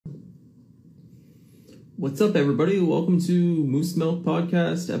What's up, everybody? Welcome to Moose Milk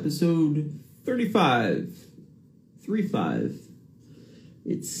Podcast, episode 35. 35.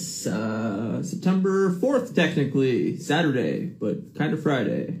 It's September 4th, technically. Saturday, but kind of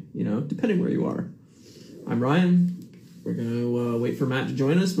Friday, depending where you are. I'm Ryan. We're going to wait for Matt to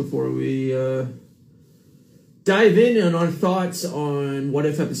join us before we dive in on our thoughts on What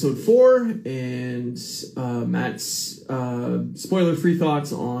If Episode 4 and Matt's spoiler-free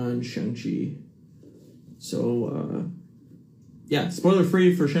thoughts on Shang-Chi. So,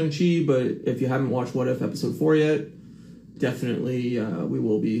 spoiler-free for Shang-Chi, but if you haven't watched What If Episode 4 yet, definitely we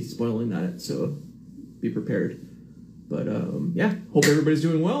will be spoiling that, so be prepared. But, hope everybody's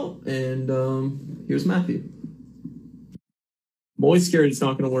doing well, and here's Matthew. I'm always scared it's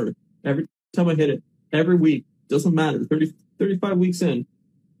not going to work. Every time I hit it, every week, doesn't matter, 35 weeks in,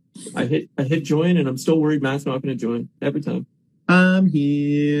 I hit join, and I'm still worried Matt's not going to join, every time. I'm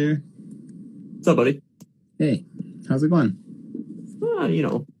here. What's up, buddy? Hey, how's it going? Not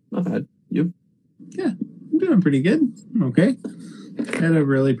bad. You? Yeah, I'm doing pretty good. I'm okay. Had a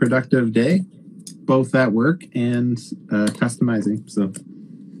really productive day, both at work and customizing. So,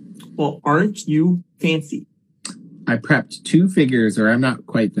 well, aren't you fancy? I prepped 2 figures, or I'm not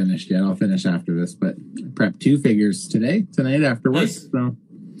quite finished yet. I'll finish after this, but I prepped 2 figures tonight after work. Nice. So,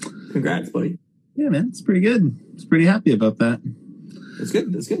 congrats, buddy. Yeah, man, it's pretty good. I was pretty happy about that. That's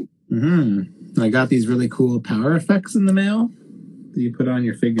good. Mm-hmm. I got these really cool power effects in the mail that you put on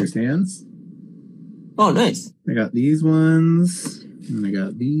your figure's hands. Oh, nice. I got these ones, and I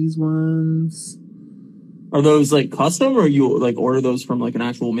got these ones. Are those like custom, or you like order those from like an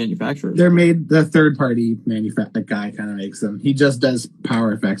actual manufacturer? They're made, the third party manufacturer guy kind of makes them. He just does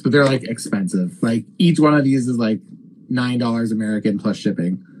power effects, but they're like expensive. Like each one of these is like $9 American plus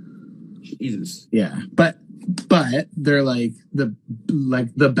shipping. Jesus. Yeah, but they're like the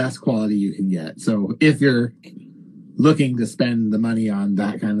best quality you can get. So if you're looking to spend the money on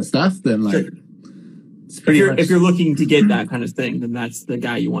that kind of stuff, then like sure. If you're looking to get that kind of thing, then that's the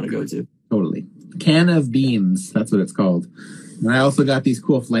guy you want to go to. Totally. Can of Beams, that's what it's called. And I also got these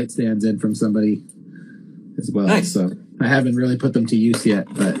cool flight stands in from somebody as well. Nice. So I haven't really put them to use yet,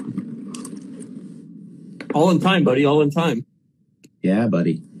 but all in time, buddy. All in time. Yeah,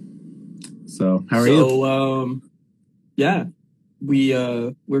 buddy. So how are you? So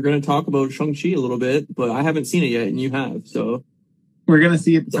we're gonna talk about Shang-Chi a little bit, but I haven't seen it yet, and you have. So we're gonna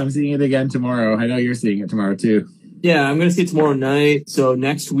see it. I'm seeing it again tomorrow. I know you're seeing it tomorrow too. Yeah, I'm gonna see it tomorrow night. So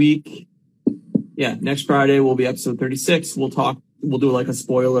next week. Yeah, next Friday will be episode 36. We'll do like a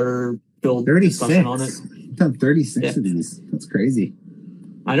spoiler-filled discussion on it. We've done 36 of these. That's crazy.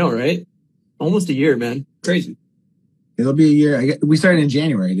 I know, right? Almost a year, man. Crazy. It'll be a year. We started in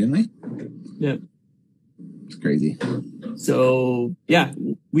January, didn't we? Yeah. It's crazy. So, yeah,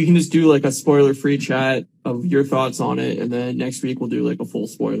 we can just do like a spoiler-free chat of your thoughts on it, and then next week we'll do like a full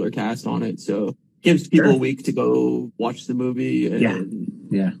spoiler cast on it. So, gives people a week to go watch the movie and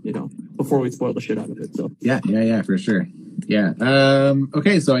before we spoil the shit out of it. So yeah, for sure. Yeah.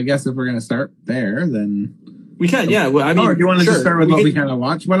 Okay, so I guess if we're gonna start there, then we can. Yeah. Well, I mean, do you want to just start with what we kind of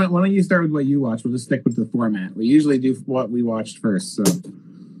watched? Why don't you start with what you watched? We'll just stick with the format. We usually do what we watched first. So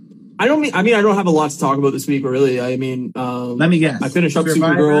I don't have a lot to talk about this week, really. I mean, let me guess. I finished up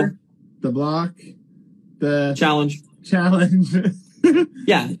Survivor, Supergirl, The Block, the Challenge.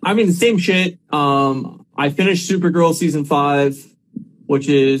 Yeah, I mean the same shit. I finished Supergirl season 5, which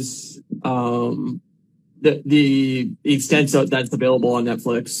is the extent that's available on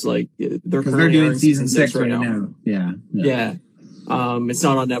Netflix. Like they're doing season 6 right now. Yeah. It's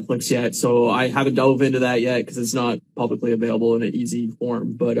not on Netflix yet, so I haven't dove into that yet because it's not publicly available in an easy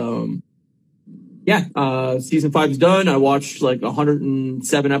form. But season 5 is done. I watched like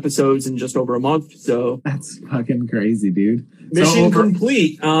 107 episodes in just over a month. So that's fucking crazy, dude. Mission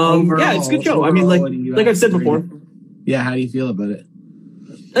complete. It's a good show. I mean, like I've said before. Yeah, how do you feel about it?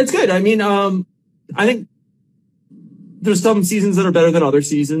 It's good. I mean, I think there's some seasons that are better than other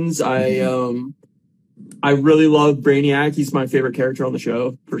seasons. I really love Brainiac. He's my favorite character on the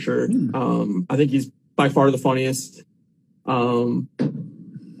show for sure. I think he's by far the funniest. A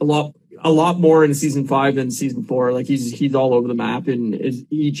lot more in season 5 than season 4. Like he's all over the map, and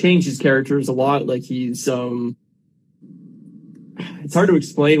he changed his characters a lot. Like he's it's hard to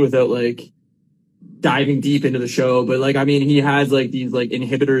explain without like diving deep into the show, but like I mean he has like these like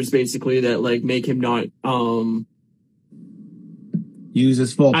inhibitors basically that like make him not use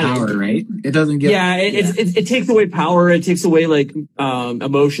his full power, right? It doesn't get it takes away power, it takes away like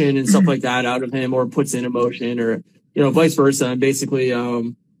emotion and stuff like that out of him, or puts in emotion, or vice versa. And basically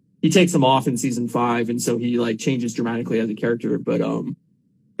he takes them off in season 5, and so he like changes dramatically as a character. But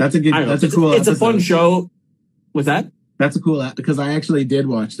that's a good. That's a cool. It's a fun show. What's that? That's a cool because I actually did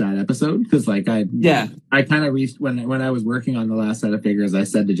watch that episode because like I kind of reached when I was working on the last set of figures. I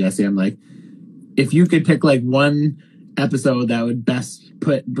said to Jesse, I'm like, if you could pick like one episode that would best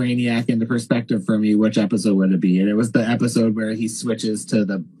put Brainiac into perspective for me, which episode would it be? And it was the episode where he switches to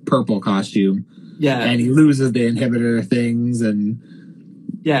the purple costume. Yeah. And he loses the inhibitor things and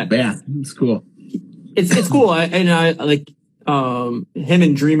yeah, it's cool. It's cool. I like him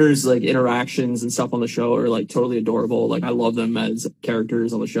and Dreamer's like interactions and stuff on the show are like totally adorable. Like I love them as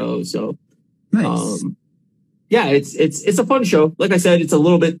characters on the show. So nice. Yeah, it's a fun show. Like I said, it's a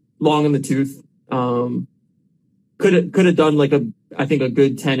little bit long in the tooth. Could have done like I think a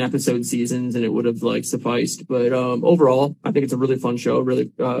good 10 episode seasons and it would have like sufficed. But overall, I think it's a really fun show.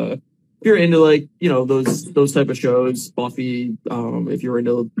 Really, if you're into like, you know, those type of shows, Buffy, if you're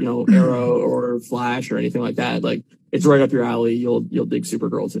into, you know, Arrow or Flash or anything like that, like it's right up your alley. You'll dig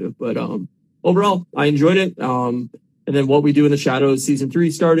Supergirl too. But overall, I enjoyed it. And then What We Do in the Shadows season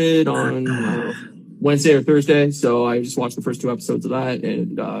 3 started on Wednesday or Thursday. So I just watched the first 2 episodes of that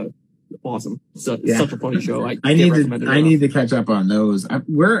and awesome. So it's such a funny show. I need to catch up on those.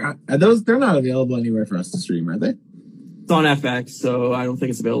 Where are those? They're not available anywhere for us to stream, are they? It's on FX, so I don't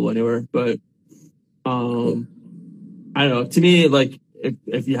think it's available anywhere. But I don't know. To me, like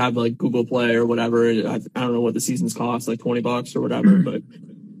if you have like Google Play or whatever, I don't know what the seasons cost, like $20 or whatever, but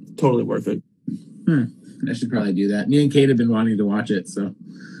totally worth it. I should probably do that. Me and Kate have been wanting to watch it, so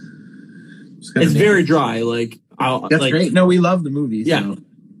it's very dry. Like that's great. No, we love the movie. Yeah. So.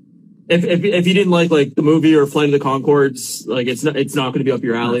 If you didn't like the movie or Flight of the Conchords, like it's not going to be up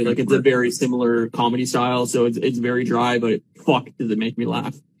your alley. Like it's a very similar comedy style, so it's very dry, but fuck, does it make me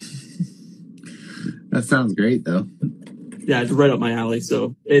laugh? That sounds great, though. Yeah, it's right up my alley.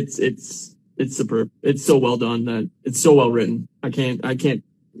 So it's superb. It's so well done that it's so well written. I can't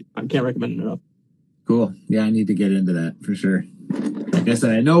recommend it enough. Cool. Yeah, I need to get into that for sure. Like I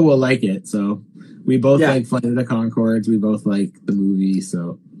said, I know we'll like it. So we both like Flight of the Conchords. We both like the movie.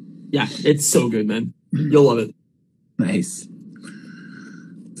 So. Yeah, it's so good, man. You'll love it. Nice.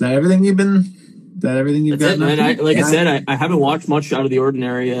 Is that everything you've got? Man. I said, I haven't watched much out of the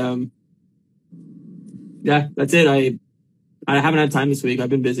ordinary. Yeah, that's it. I haven't had time this week. I've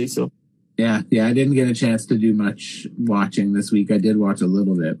been busy, so. Yeah. I didn't get a chance to do much watching this week. I did watch a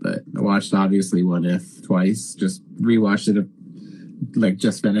little bit, but I watched obviously What If twice. Just rewatched it, like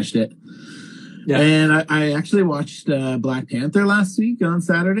just finished it. Yeah. And I actually watched Black Panther last week on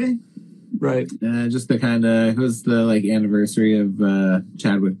Saturday. Right. Just the kind of, it was the like anniversary of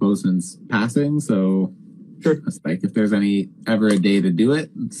Chadwick Boseman's passing. So sure. It's like, if there's ever a day to do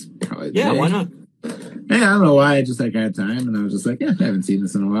it, it's probably yeah, why not? Yeah, I don't know why. I just like I had time and I was just like, yeah, I haven't seen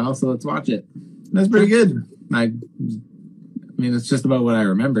this in a while, so let's watch it. That's pretty good. I mean, it's just about what I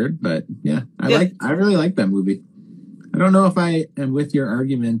remembered, but yeah, I really like that movie. I don't know if I am with your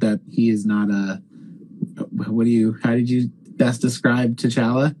argument that he is not how did you best describe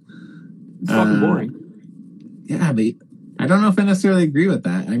T'Challa? Fucking boring. Yeah, but I don't know if I necessarily agree with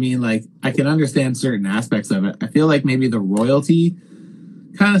that. I mean, like, I can understand certain aspects of it. I feel like maybe the royalty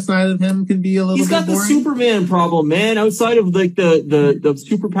kind of side of him can be a little bit boring. He's got the Superman problem, man. Outside of like the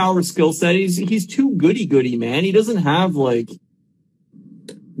superpower skill set, he's too goody-goody, man. He doesn't have like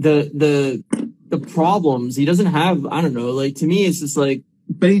the problems. He doesn't have, I don't know, like to me it's just like,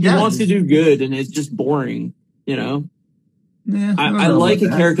 but he wants to do good and it's just boring, you know? Yeah, I like a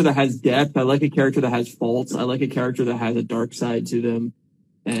character that has depth. I like a character that has faults. I like a character that has a dark side to them.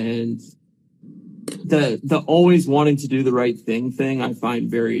 And the always wanting to do the right thing I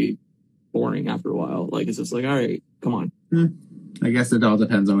find very boring after a while. Like it's just like, all right, come on. I guess it all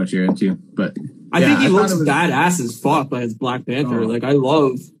depends on what you're into, but I think he looks badass as fuck as Black Panther. Like I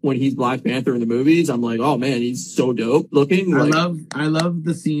love when he's Black Panther in the movies. I'm like, oh man, he's so dope looking. I love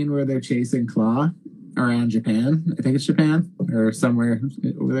the scene where they're chasing Claw around Japan. I think it's Japan or somewhere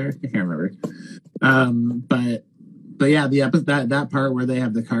over there. I can't remember. But yeah, that part where they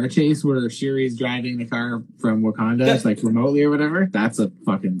have the car chase where Shuri's driving the car from Wakanda, it's like remotely or whatever. That's a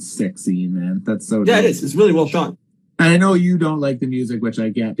fucking sick scene, man. That's so dope. Yeah, it is. It's really well shot. And I know you don't like the music, which I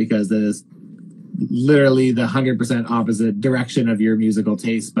get because it is literally the 100% opposite direction of your musical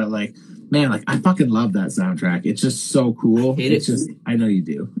taste. But like, man, like I fucking love that soundtrack. It's just so cool. I know you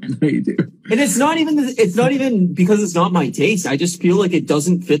do. And it's not even because it's not my taste. I just feel like it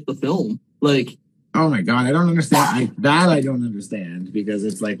doesn't fit the film. Like, oh my God, I don't understand. I don't understand because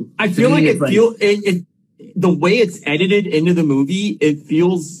it's like, I feel like the way it's edited into the movie, it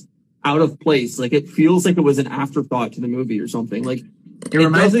feels out of place. Like it feels like it was an afterthought to the movie or something. Like it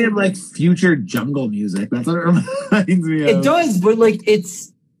reminds me of like future jungle music. That's what it reminds me of. It does, but like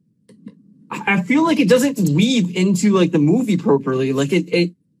I feel like it doesn't weave into like the movie properly. Like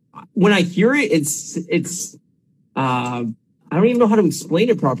it when I hear it, it's I don't even know how to explain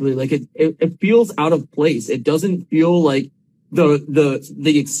it properly. Like it feels out of place. It doesn't feel like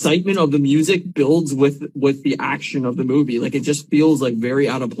the excitement of the music builds with the action of the movie. Like it just feels like very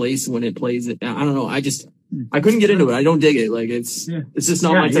out of place when it plays it. I don't know. I couldn't get into it. I don't dig it. Like it's just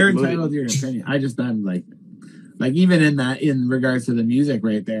not my type of movie. You're entitled to your opinion. I just done like even in regards to the music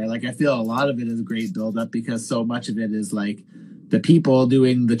right there, like I feel a lot of it is a great build up because so much of it is like the people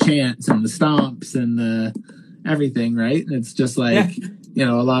doing the chants and the stomps and the everything, right? And it's just like, a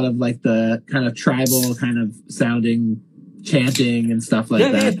lot of like the kind of tribal kind of sounding chanting and stuff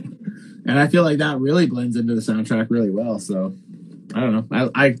like that. Yeah. And I feel like that really blends into the soundtrack really well. So I don't know.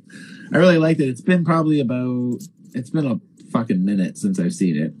 I really liked it. It's been a fucking minute since I've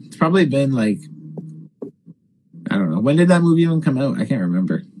seen it. It's probably been like, I don't know. When did that movie even come out? I can't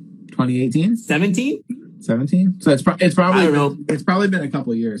remember. 2018? 17? 17? So it's probably I don't know. It's probably been a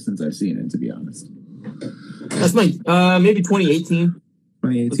couple of years since I've seen it, to be honest. That's my maybe 2018.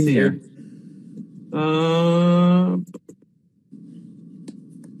 2018 here.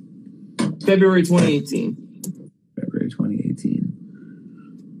 February 2018. February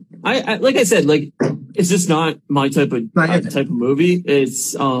 2018. I like I said, like it's just not my type of movie.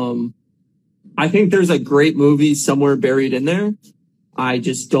 It's I think there's a great movie somewhere buried in there. I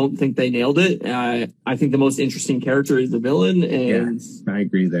just don't think they nailed it. I think the most interesting character is the villain, and I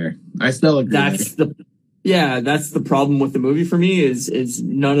agree there. I still agree. That's the problem with the movie for me is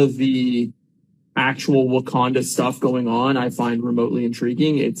none of the actual Wakanda stuff going on I find remotely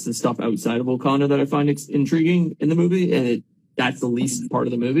intriguing. It's the stuff outside of Wakanda that I find intriguing in the movie, and that's the least part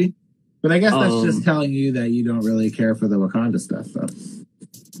of the movie. But I guess that's just telling you that you don't really care for the Wakanda stuff, though.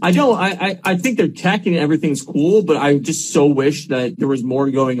 I don't. I think their tech and everything's cool, but I just so wish that there was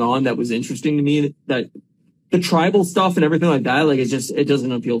more going on that was interesting to me. That the tribal stuff and everything like that, like it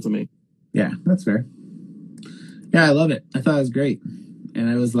doesn't appeal to me. Yeah, that's fair. Yeah, I love it. I thought it was great,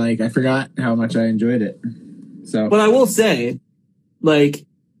 and I was like, I forgot how much I enjoyed it. So, but I will say, like,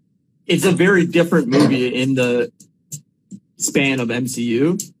 it's a very different movie in the span of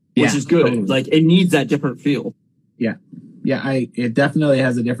MCU, which is good. Totally. Like, it needs that different feel. Yeah. Yeah, it definitely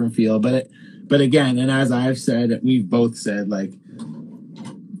has a different feel, but again, and as I've said, we've both said, like,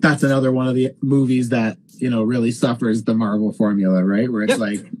 that's another one of the movies that, really suffers the Marvel formula, right? Where it's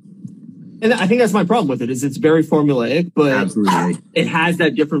like, and I think that's my problem with it, is it's very formulaic, but absolutely. It has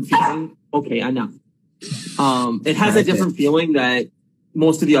that different feeling. Okay, enough. It has that different feeling that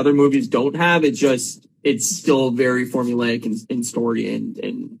most of the other movies don't have. It's still very formulaic in story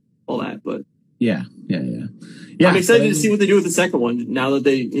and all that, but yeah. I'm excited to see what they do with the second one. Now that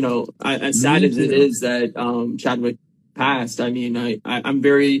they, as sad as it is that Chadwick passed, I mean, I'm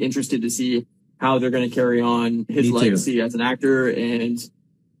very interested to see how they're going to carry on his legacy as an actor and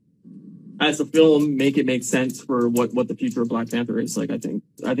as a film, make it make sense for what the future of Black Panther is. Like, I think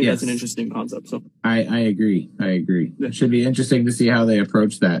that's an interesting concept. So I agree. It should be interesting to see how they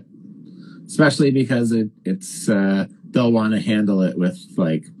approach that, especially because it's they'll want to handle it with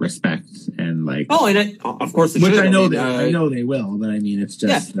like respect and like of course which I know they will, but I mean it's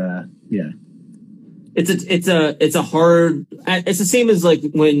just it's a hard, it's the same as like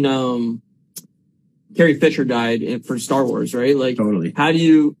when Carrie Fisher died for Star Wars, right? Like totally. How do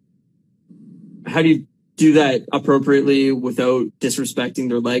you do that appropriately without disrespecting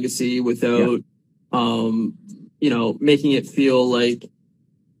their legacy, without making it feel like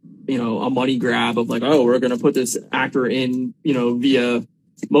a money grab of like, oh, we're going to put this actor in, via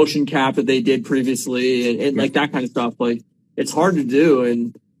motion cap that they did previously and like that kind of stuff. Like it's hard to do.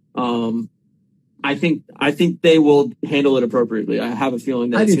 And, I think they will handle it appropriately. I have a feeling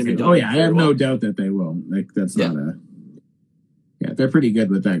that it's going to be done. Oh yeah. I have no doubt that they will. Like that's not they're pretty good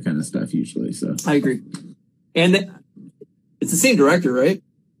with that kind of stuff usually. So I agree. And it's the same director, right?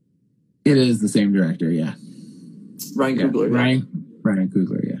 It is the same director. Yeah. Ryan Coogler. Ryan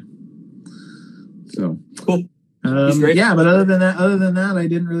Coogler. Yeah. So cool. He's great. Yeah, but other than that, I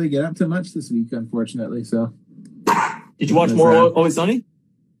didn't really get up to much this week, unfortunately. So, did you watch more Always Sunny?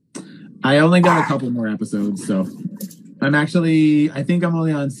 I only got a couple more episodes, so I think I'm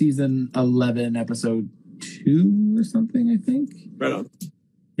only on season 11, episode 2 or something. I think. Right on.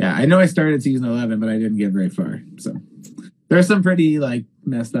 Yeah, I know I started season 11, but I didn't get very far. So there's some pretty like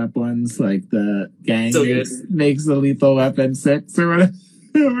messed up ones, like the gang makes the Lethal Weapon 6 or whatever.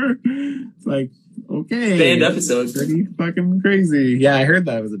 It's like, okay, banned episode, pretty fucking crazy. Yeah, I heard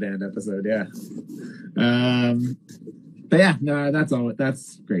that was a banned episode. Yeah, but yeah, no, that's all.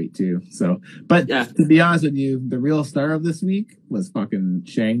 That's great too. So, but yeah, to be honest with you, the real star of this week was fucking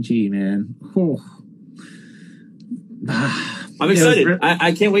Shang-Chi, man. I'm excited.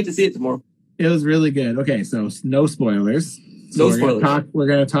 I can't wait to see it tomorrow. It was really good. Okay, so no spoilers. So no spoilers. We're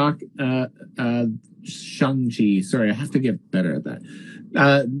gonna talk Shang-Chi. Sorry, I have to get better at that.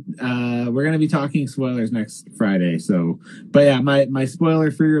 We're gonna be talking spoilers next Friday. So, but yeah, my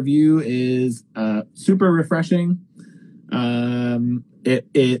spoiler-free review is super refreshing.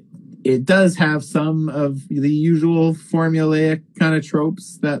 It does have some of the usual formulaic kind of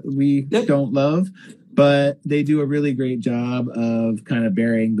tropes that we don't love, but they do a really great job of kind of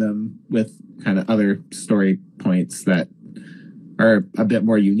burying them with kind of other story points that are a bit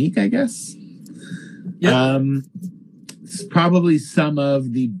more unique, I guess. It's probably some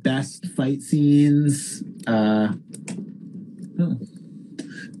of the best fight scenes.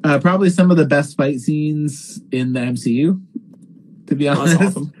 Probably some of the best fight scenes in the MCU, to be honest.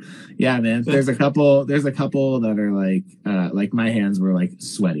 That's awesome. Yeah, man. There's a couple that are like my hands were like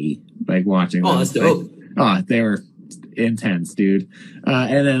sweaty, like watching them. That's dope. They were intense, dude.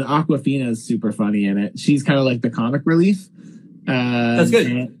 And then Awkwafina is super funny in it. She's kind of like the comic relief. That's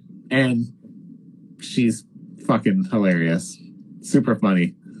good. And she's fucking hilarious. Super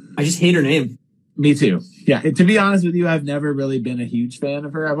funny. I just hate her name. Me too. Yeah. To be honest with you, I've never really been a huge fan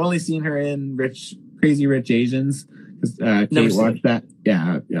of her. I've only seen her in Crazy Rich Asians. Kate watched that.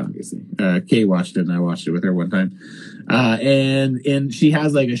 Yeah, obviously. Kate watched it, and I watched it with her one time. And she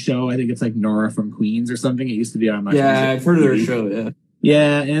has like a show. I think it's like Nora from Queens or something. It used to be on my. Yeah, I've heard of her show. Yeah.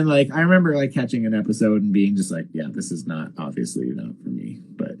 Yeah, and like I remember like catching an episode and being just like, yeah, this is obviously not for me.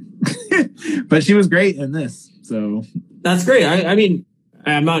 But but she was great in this. So that's great. I mean,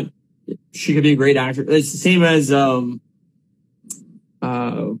 I'm not. She could be a great actor. It's the same as what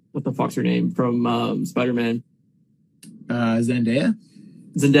the fuck's her name from Spider-Man? Zendaya.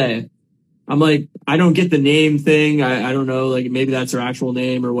 I'm like, I don't get the name thing. I don't know. Like maybe that's her actual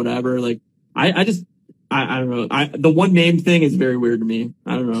name or whatever. Like I don't know. The one name thing is very weird to me.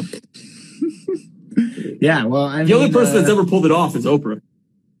 I don't know. Yeah, well, the only person that's ever pulled it off is Oprah.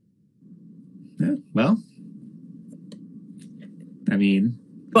 Yeah, well, I mean,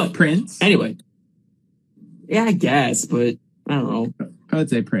 but Prince. Anyway, yeah, I guess, but I don't know. I would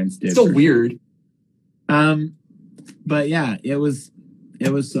say Prince did. It's still weird. But yeah, it was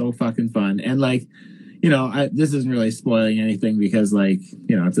so fucking fun, and like, this isn't really spoiling anything because like,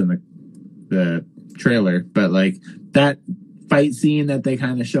 it's in the trailer, but like that fight scene that they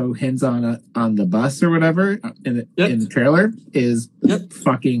kind of show hints on the bus or whatever in the trailer is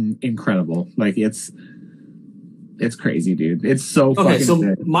fucking incredible. Like it's crazy, dude. It's so fucking so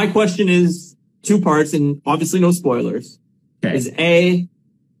good. My question is 2 parts, and obviously no spoilers. Okay. Is A,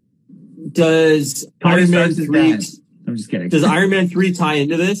 does Iron Man 3... I'm just kidding. Does Iron Man 3 tie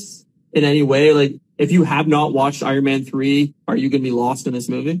into this in any way? Like, if you have not watched Iron Man 3, are you going to be lost in this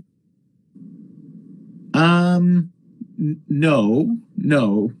movie? No,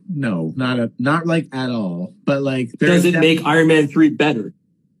 not like at all. But like, does it make Iron Man 3 better?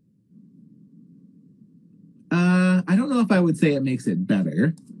 I don't know if I would say it makes it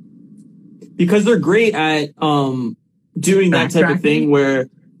better, because they're great at doing that type of thing where,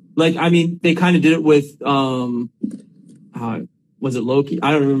 like, I mean, they kind of did it with was it Loki?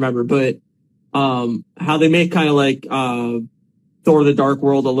 I don't remember, but how they make kind of like Thor: The Dark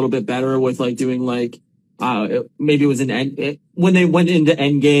World a little bit better with like doing like maybe it was when they went into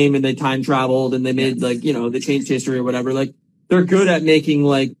Endgame and they time traveled and they made like, they changed history or whatever. Like they're good at making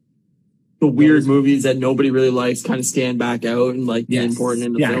like the weird movies that nobody really likes kind of stand back out and like be important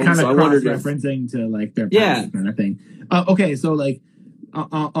in the film. Kind of so I wondered referencing to like their past kind of thing. Okay, so like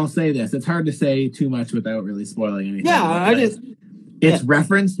I'll say this: it's hard to say too much without really spoiling anything. Yeah, it's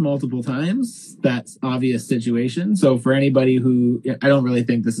referenced multiple times. That's obvious situation. So for anybody who, I don't really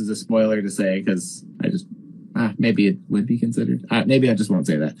think this is a spoiler to say because I just maybe it would be considered. Maybe I just won't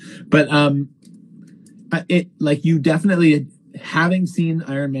say that. But it like you definitely, having seen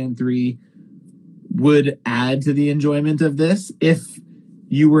Iron Man 3 would add to the enjoyment of this if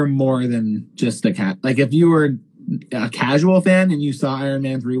you were more than just a cat. Like if you were a casual fan and you saw Iron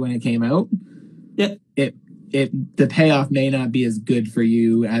Man 3 when it came out, the payoff may not be as good for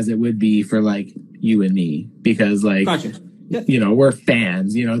you as it would be for like you and me, because like we're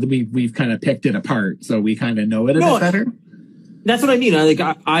fans, we've kind of picked it apart, so we kind of know it a bit better. That's what I mean.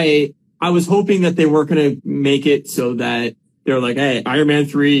 I was hoping that they weren't going to make it so that they're like, hey, Iron Man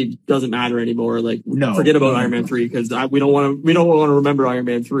 3 doesn't matter anymore. Like, forget about Iron Man 3 because we don't want to remember Iron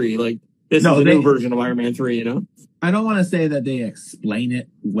Man 3. Like, this is a new version of Iron Man 3. I don't want to say that they explain it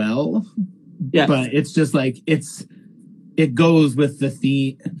well. Yeah. But it's just like, it's it goes with the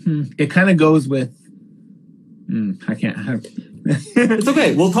theme. It kind of goes with. I can't. It's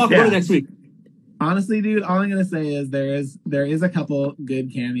okay. We'll talk about it next week. Honestly, dude, all I'm gonna say is there is a couple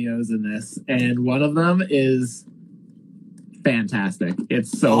good cameos in this, and one of them is fantastic.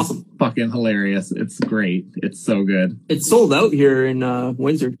 It's so awesome. Fucking hilarious. It's great. It's so good. It's sold out here in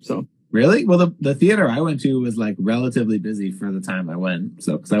Windsor. So really, well, the theater I went to was like relatively busy for the time I went.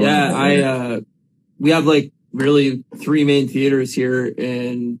 So because we have like really 3 main theaters here,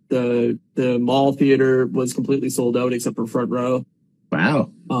 and the mall theater was completely sold out except for front row.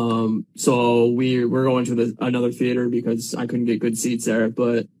 Wow. So we're going to another theater because I couldn't get good seats there,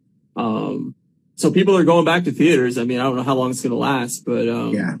 but so people are going back to theaters. I mean, I don't know how long it's going to last, but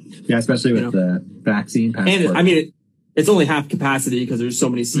yeah, especially with the vaccine passport. And I mean, it's only half capacity because there's so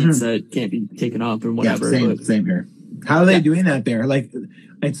many seats that can't be taken up and whatever. Yeah, same here. How are they doing that there? Like,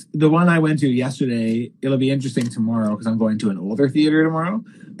 it's the one I went to yesterday. It'll be interesting tomorrow because I'm going to an older theater tomorrow.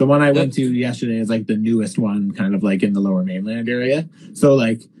 The one I went to yesterday is like the newest one, kind of like in the Lower Mainland area. So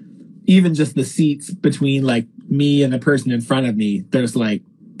like, even just the seats between like me and the person in front of me, there's like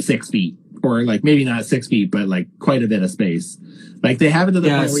 6 feet, or like maybe not 6 feet, but like quite a bit of space. Like they have it to the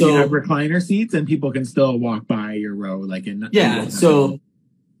point where you have recliner seats and people can still walk by your row. Like so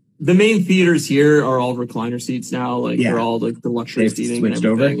the main theaters here are all recliner seats now. Like they're all like the luxury seating and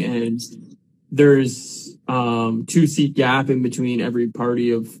everything. And there's 2 seat gap in between every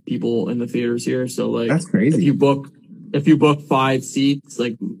party of people in the theaters here. So like that's crazy. If you book 5 seats,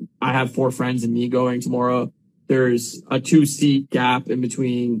 like I have 4 friends and me going tomorrow, there's a 2 seat gap in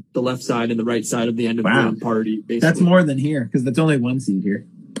between the left side and the right side of the end of the party. Basically. That's more than here because that's only 1 seat here.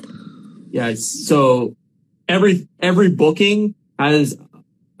 Yeah. So every booking has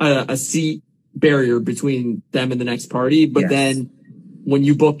a seat barrier between them and the next party. But then when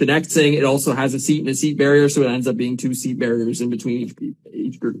you book the next thing, it also has a seat and a seat barrier. So it ends up being 2 seat barriers in between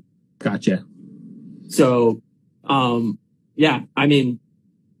each group. Gotcha. So, yeah, I mean,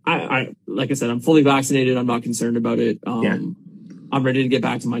 I like I said, I'm fully vaccinated. I'm not concerned about it. I'm ready to get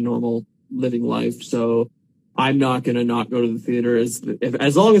back to my normal living life. So I'm not going to not go to the theater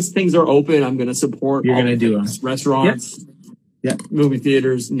as long as things are open. I'm going to support. You're going to do them. Restaurants, movie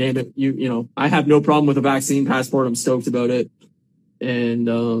theaters, name it. You know, I have no problem with a vaccine passport. I'm stoked about it. And,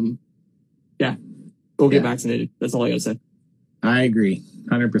 go get vaccinated. That's all I got to say. I agree.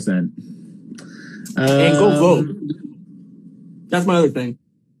 100%. And go vote. That's my other thing.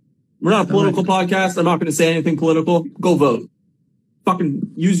 We're not a political podcast. I'm not going to say anything political. Go vote.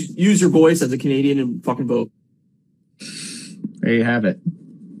 Fucking use your voice as a Canadian and fucking vote. There you have it.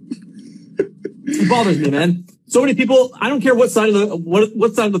 It bothers me, man. So many people. I don't care what side of the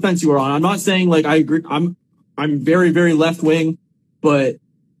what side of the fence you are on. I'm not saying like I agree. I'm very, very left wing, but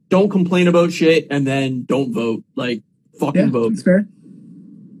don't complain about shit and then don't vote. Like fucking vote. That's fair.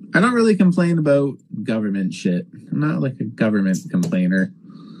 I don't really complain about government shit. I'm not like a government complainer.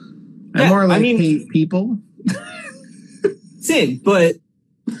 I more like hate people. Same, but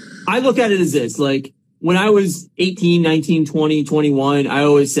I look at it as this. Like, when I was 18, 19, 20, 21, I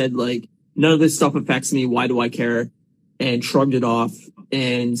always said, like, none of this stuff affects me. Why do I care? And shrugged it off.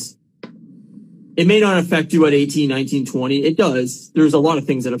 And it may not affect you at 18, 19, 20. It does. There's a lot of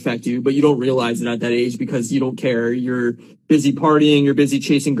things that affect you, but you don't realize it at that age because you don't care. You're busy partying. You're busy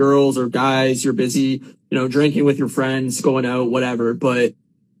chasing girls or guys. You're busy, drinking with your friends, going out, whatever. But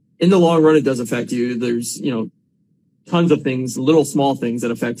in the long run, it does affect you. There's, tons of things, little small things that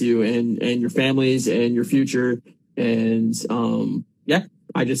affect you and your families and your future. And,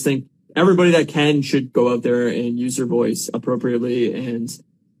 I just think everybody that can should go out there and use their voice appropriately. And,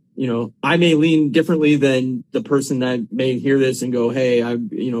 I may lean differently than the person that may hear this and go, hey, I'm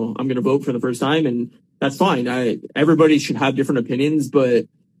going to vote for the first time. And that's fine. Everybody should have different opinions, but,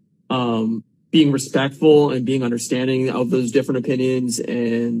 being respectful and being understanding of those different opinions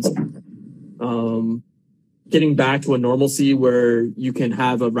and getting back to a normalcy where you can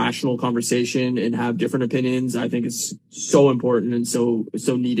have a rational conversation and have different opinions, I think is so important and so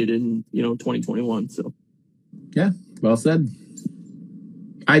needed in 2021. So yeah, well said.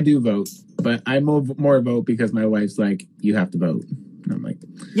 I do vote, but I more vote because my wife's like, you have to vote. And I'm like,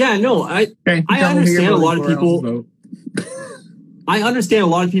 yeah, no, I understand a lot of people. I understand a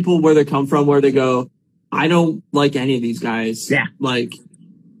lot of people where they come from, where they go, I don't like any of these guys. Yeah. Like,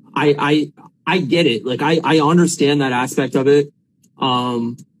 I get it. Like, I understand that aspect of it.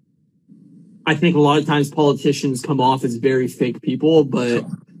 I think a lot of times politicians come off as very fake people, but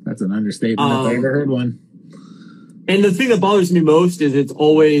that's an understatement if I ever heard one. And the thing that bothers me most is it's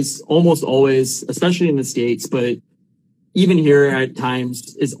almost always, especially in the States, but even here at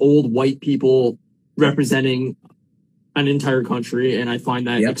times, is old white people representing an entire country, and I find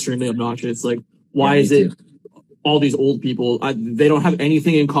that extremely obnoxious. Like, why is it all these old people, they don't have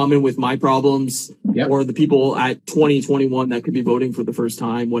anything in common with my problems or the people at 2021 that could be voting for the first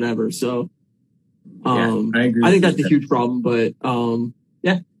time, whatever. So, I agree. I think that's a huge problem, but,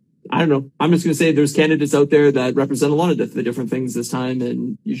 I don't know. I'm just going to say there's candidates out there that represent a lot of the different things this time,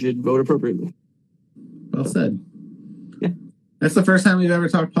 and you should vote appropriately. Well said. Yeah. That's the first time we've ever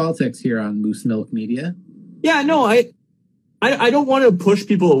talked politics here on Moose Milk Media. Yeah, no, I don't want to push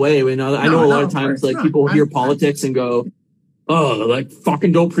people away. I know a lot of times like people hear politics and go, oh, like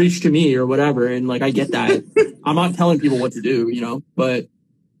fucking don't preach to me or whatever. And like, I get that. I'm not telling people what to do, but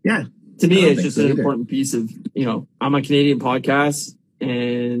to me, it's just an important piece of, I'm a Canadian podcast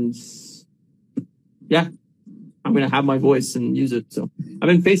and I'm going to have my voice and use it. So I'm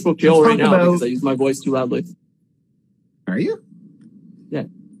in Facebook jail right now because I use my voice too loudly. Are you? Yeah.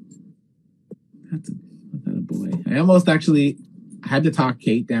 That's a boy. I almost actually had to talk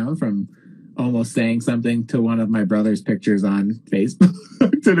Kate down from almost saying something to one of my brother's pictures on Facebook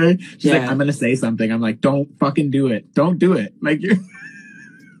today. She's like, I'm going to say something. I'm like, don't fucking do it. Don't do it. Like,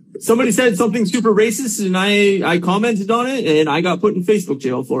 somebody said something super racist and I commented on it and I got put in Facebook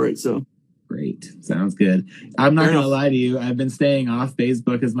jail for it. So great. Sounds good. I'm not going to lie to you. I've been staying off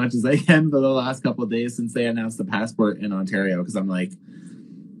Facebook as much as I can for the last couple of days since they announced the passport in Ontario. Because I'm like,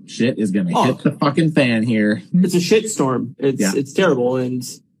 shit is going to hit the fucking fan here. It's a shit storm. It's terrible. And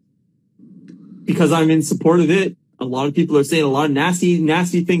because I'm in support of it, a lot of people are saying a lot of nasty,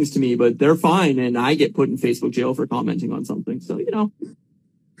 nasty things to me, but they're fine. And I get put in Facebook jail for commenting on something. So,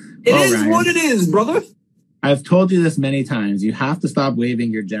 it is what it is, brother. I've told you this many times. You have to stop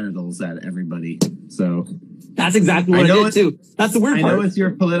waving your genitals at everybody. So that's exactly what I did too. That's the weird part. I know it's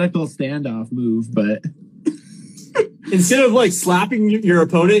your political standoff move, but instead of like slapping your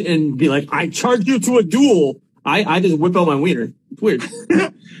opponent and be like, I charge you to a duel, I just whip out my wiener. It's weird.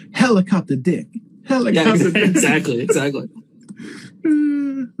 Helicopter dick. Helicopter dick. Exactly.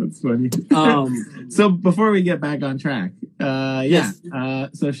 That's funny. So before we get back on track,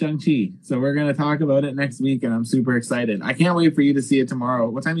 so Shang-Chi. So we're going to talk about it next week, and I'm super excited. I can't wait for you to see it tomorrow.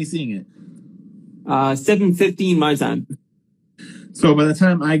 What time are you seeing it? 7:15 my time. So by the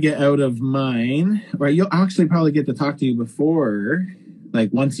time I get out of mine, you'll actually probably get to talk to you before,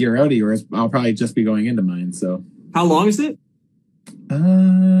 like once you're out of yours, I'll probably just be going into mine. So how long is it?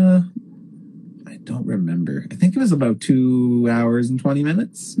 I don't remember. I think it was about 2 hours and 20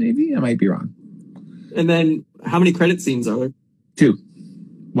 minutes, maybe. I might be wrong. And then how many credit scenes are there? 2.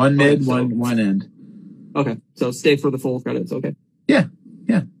 One mid, one end. Okay. So stay for the full credits. Okay. Yeah.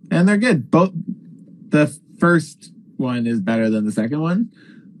 And they're good. Both the first one is better than the second one,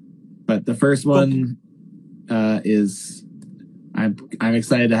 but the first one is I'm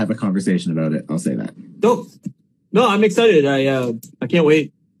excited to have a conversation about it. I'll say that. No, I'm excited. I can't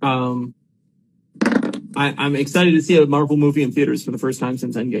wait. I'm excited to see a Marvel movie in theaters for the first time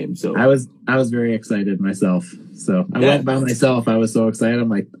since Endgame. So I was very excited myself. So I went by myself. I was so excited. I'm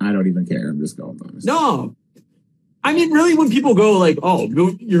like, I don't even care. I'm just going by myself. No, I mean, really, when people go like, "Oh,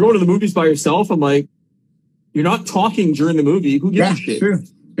 you're going to the movies by yourself," I'm like, you're not talking during the movie. Who gives a shit? True.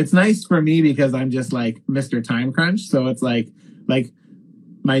 It's nice for me because I'm just like Mr. Time Crunch. So it's like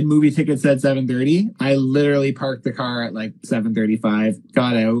my movie ticket said 7:30. I literally parked the car at like 7:35,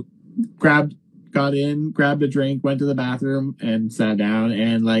 got out, got in, grabbed a drink, went to the bathroom and sat down.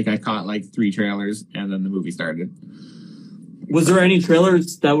 And like, I caught like 3 trailers and then the movie started. Was there any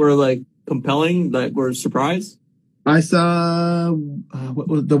trailers that were like compelling that were a surprise? I saw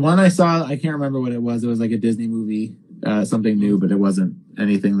the one I saw. I can't remember what it was. It was like a Disney movie, something new, but it wasn't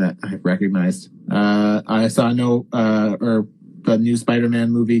anything that I recognized. I saw the new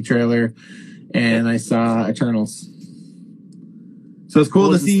Spider-Man movie trailer, and I saw Eternals. So it's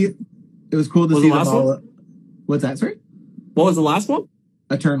cool to see. It was cool to see them all. What's that? Sorry. What was the last one?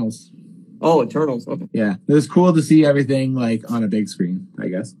 Eternals. Oh, Eternals. Okay. Yeah, it was cool to see everything like on a big screen, I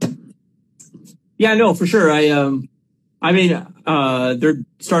guess. Yeah, no, for sure. They're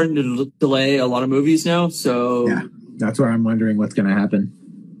starting to delay a lot of movies now, so yeah, that's where I'm wondering what's going to happen.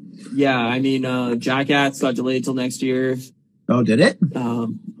 Yeah, I mean, Jackass got delayed till next year. Oh, did it?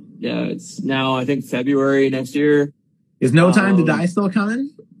 Yeah, it's now I think February next year. Is No Time to Die still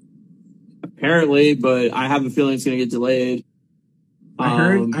coming? Apparently, but I have a feeling it's going to get delayed. I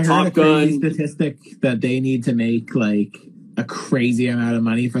heard a crazy statistic that they need to make like a crazy amount of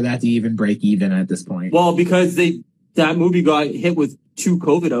money for that to even break even at this point. Well, because that movie got hit with 2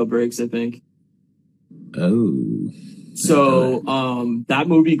 COVID outbreaks, I think. Oh. So, that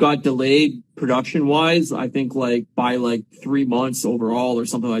movie got delayed production wise. I think like by like 3 months overall or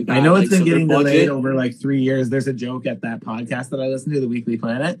something like that. I know it's like, been getting delayed over like 3 years. There's a joke at that podcast that I listen to, The Weekly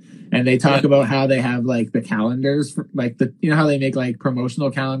Planet, and they talk about how they have like the calendars for like how they make like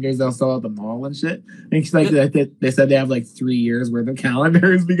promotional calendars they'll sell at the mall and shit. I think like they said they have like 3 years worth of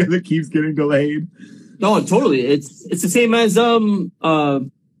calendars because it keeps getting delayed. No, totally. It's the same as Venom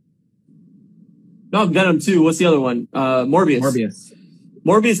 2. What's the other one? Morbius.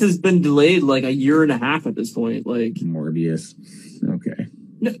 Morbius has been delayed like a year and a half at this point. Like Morbius. Okay.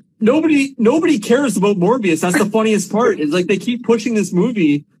 Nobody cares about Morbius. That's the funniest part. Is like they keep pushing this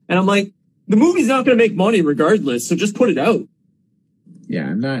movie, and I'm like, the movie's not going to make money regardless. So just put it out. Yeah,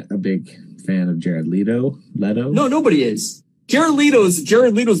 I'm not a big fan of Jared Leto. No, nobody is. Jared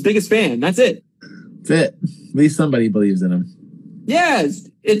Leto's biggest fan. That's it. That's it. At least somebody believes in him. Yeah,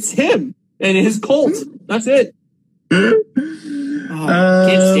 it's him and his cult. That's it. Can't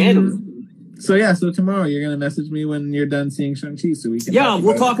stand him. So tomorrow you're gonna message me when you're done seeing Shang-Chi so we can. Yeah,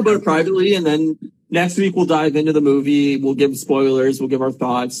 we'll talk about it privately, and then next week we'll dive into the movie. We'll give spoilers. We'll give our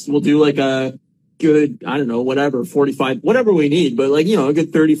thoughts. We'll do like a good, I don't know, whatever, 45, whatever we need, but like, a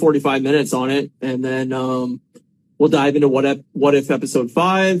good 30, 45 minutes on it, and then we'll dive into what if episode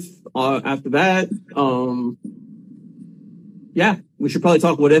 5 after that. Yeah, we should probably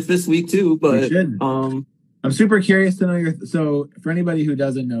talk what if this week too, but I'm super curious to know so for anybody who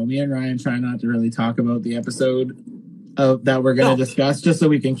doesn't know, me and Ryan try not to really talk about the episode that we're going to discuss, just so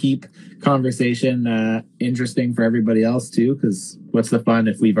we can keep conversation interesting for everybody else too, because what's the fun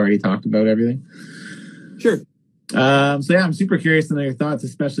if we've already talked about everything? Sure. I'm super curious to know your thoughts,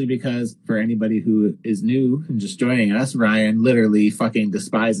 especially because for anybody who is new and just joining us, Ryan literally fucking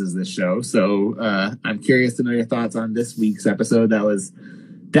despises this show. So I'm curious to know your thoughts on this week's episode. That was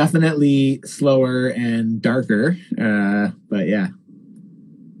definitely slower and darker. But yeah.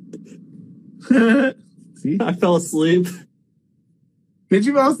 See? I fell asleep. Did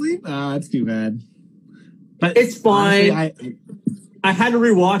you fall asleep? It's too bad. But it's fine. Honestly, I had to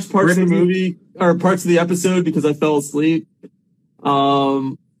rewatch parts of the movie or parts of the episode because I fell asleep.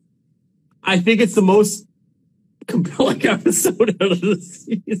 I think it's the most compelling episode out of the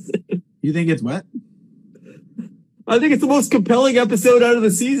season. You think it's what? I think it's the most compelling episode out of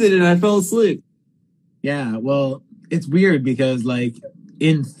the season, and I fell asleep. Yeah, well, it's weird because, like,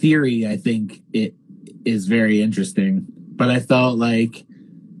 in theory, I think it is very interesting. But I felt like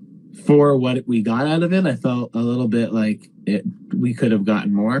for what we got out of it, I felt a little bit like we could have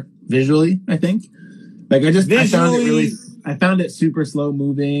gotten more visually, I think. Like, I found it super slow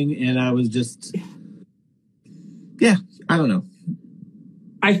moving, and I was just, yeah, I don't know.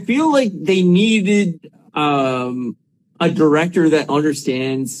 I feel like they needed a director that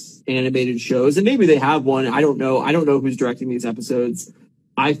understands animated shows, and maybe they have one. I don't know who's directing these episodes.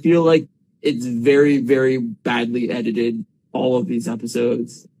 I feel like it's very, very badly edited, all of these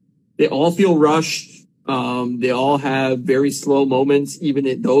episodes. They all feel rushed. They all have very slow moments,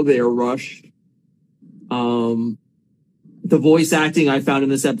 even though they are rushed. The voice acting I found in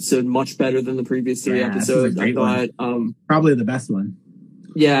this episode much better than the previous 3 episodes. I thought probably the best one.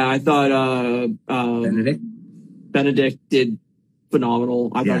 Yeah, I thought Benedict did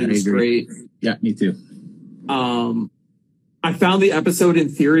phenomenal. I thought he was great. Yeah, me too. I found the episode in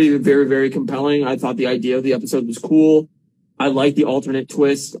theory very, very compelling. I thought the idea of the episode was cool. I liked the alternate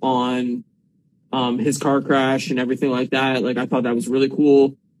twist on his car crash and everything like that. Like, I thought that was really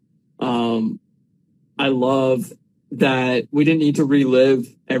cool. I love that we didn't need to relive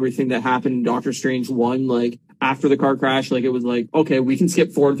everything that happened in Doctor Strange 1. Like, after the car crash, like, it was like, okay, we can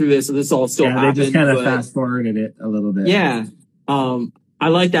skip forward through this, and this all still happened. They just kind of fast forwarded it a little bit. Yeah. I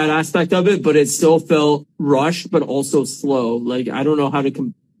like that aspect of it, but it still felt rushed, but also slow. Like, I don't know how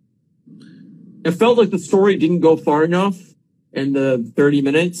to it felt like the story didn't go far enough in the 30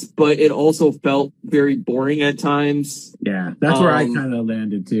 minutes, but it also felt very boring at times. Yeah, that's where I kind of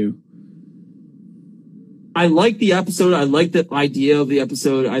landed too. I like the episode. I like the idea of the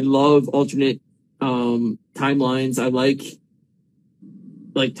episode. I love alternate timelines. I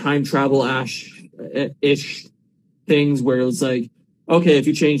like time travel ish things where it's like, okay, if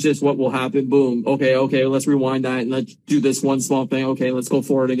you change this, what will happen? Boom. Okay, let's rewind that and let's do this one small thing. Okay, let's go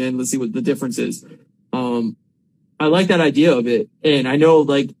forward again. Let's see what the difference is. I like that idea of it. And I know,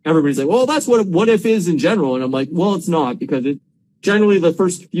 like, everybody's like, well, that's what if is in general. And I'm like, well, it's not, because generally the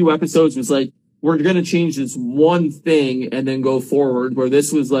first few episodes was like, we're going to change this one thing and then go forward, where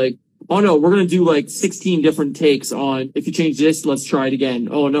this was like, oh no, we're going to do like 16 different takes on, if you change this, let's try it again.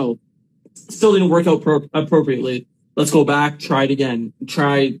 Oh no, still didn't work out appropriately. Let's go back, try it again,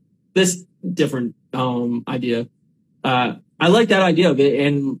 try this different idea. I like that idea of it,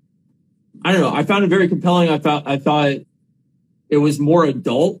 and I don't know. I found it very compelling. I thought it was more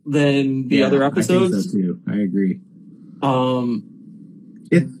adult than the other episodes. I think so too. I agree.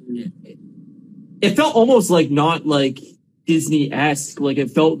 It felt almost like not like Disney-esque. Like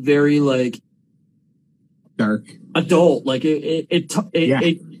it felt very like dark, adult. Like it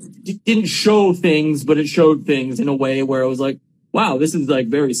didn't show things, but it showed things in a way where it was like, wow, this is like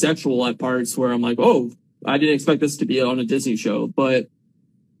very sexual at parts. Where I'm like, oh, I didn't expect this to be on a Disney show, but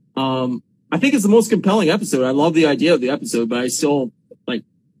I think it's the most compelling episode. I love the idea of the episode, but I still like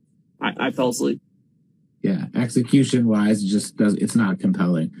I fell asleep. Yeah, execution wise, it's not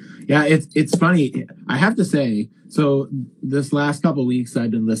compelling. Yeah, it's funny. I have to say, so this last couple of weeks I've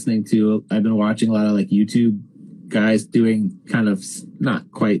been watching a lot of like YouTube guys doing kind of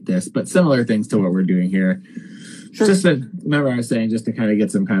not quite this, but similar things to what we're doing here. Sure. Remember I was saying just to kind of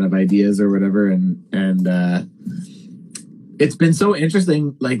get some kind of ideas or whatever, and it's been so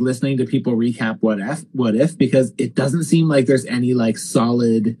interesting, like listening to people recap what if, because it doesn't seem like there's any like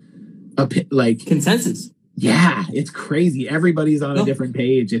solid like consensus. Yeah, it's crazy. Everybody's on a different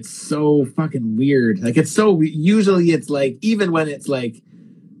page. It's so fucking weird. Like usually it's like, even when it's like,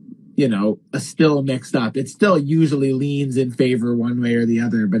 you know, still mixed up, it still usually leans in favor one way or the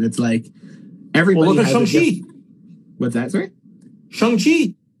other, but it's like everybody. Well, look at Shang-Chi. What's that, sorry?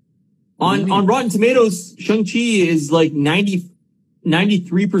 Shang-Chi. On Rotten Tomatoes, Shang-Chi is like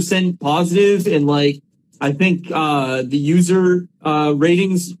 93% positive, and like I think the user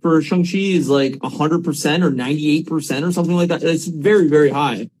ratings for Shang-Chi is like 100% or 98% or something like that. It's very, very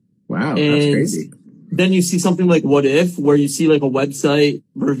high. Wow, that's crazy. Then you see something like What If, where you see like a website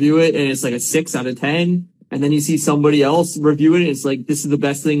review it and it's like a 6 out of 10. And then you see somebody else review it and it's like, this is the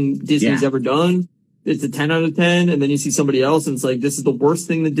best thing Disney's ever done. It's a 10 out of 10. And then you see somebody else and it's like, this is the worst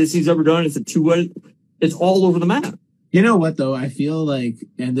thing that Disney's ever done. It's a 2. It's all over the map. You know what, though? I feel like,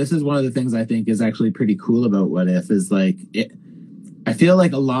 and this is one of the things I think is actually pretty cool about What If, is like, I feel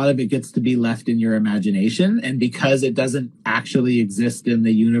like a lot of it gets to be left in your imagination. And because it doesn't actually exist in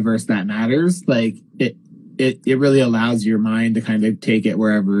the universe that matters, like, it really allows your mind to kind of take it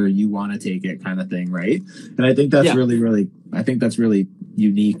wherever you want to take it, kind of thing, right? And I think that's really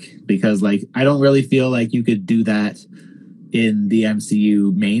unique, because, like, I don't really feel like you could do that in the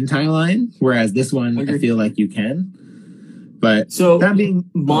MCU main timeline, whereas this one, I feel like you can. But so that being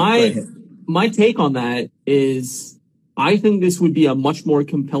my take on that is, I think this would be a much more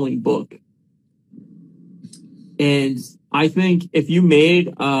compelling book. And I think if you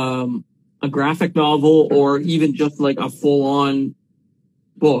made a graphic novel, or even just like a full-on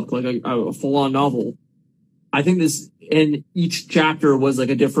book, like a full-on novel, I think this, and each chapter was like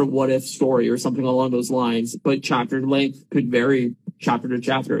a different what if story or something along those lines, but chapter length could vary chapter to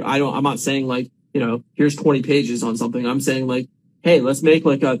chapter. I'm not saying like, you know, here's 20 pages on something. I'm saying like, hey, let's make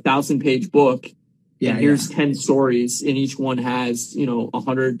like 1,000-page book. Yeah, and here's 10 stories, and each one has, you know,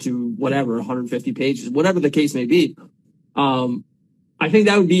 100 to whatever, 150 pages, whatever the case may be. I think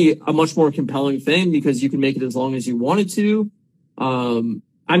that would be a much more compelling thing, because you can make it as long as you wanted to.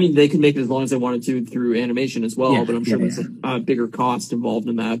 I mean, they could make it as long as they wanted to through animation as well, but I'm sure there's a bigger cost involved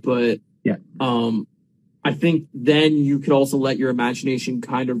in that. But I think then you could also let your imagination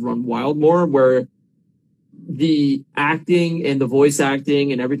kind of run wild more, where the acting and the voice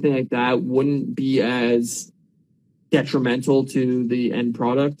acting and everything like that wouldn't be as detrimental to the end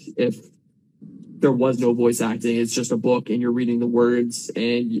product if there was no voice acting. It's just a book and you're reading the words,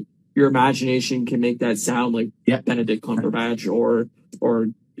 and your imagination can make that sound like Benedict Cumberbatch or,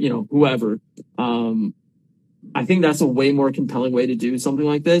 you know, whoever. I think that's a way more compelling way to do something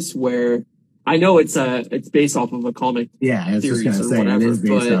like this, where I know it's based off of a comic. Yeah, I was just gonna say whatever, it is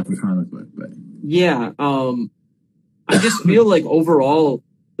based off a comic book, but yeah, I just feel like overall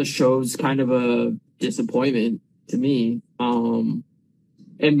the show's kind of a disappointment to me. And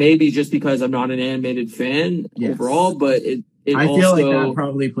maybe just because I'm not an animated fan overall, but I feel like that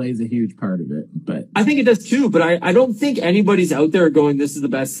probably plays a huge part of it. But I think it does too. But I don't think anybody's out there going, this is the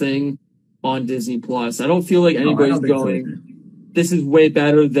best thing on Disney Plus. I don't feel like anybody's going, this is way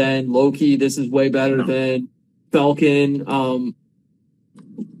better than Loki. This is way better than Falcon.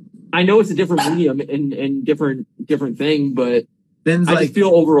 I know it's a different medium and different thing, but Finn's I just feel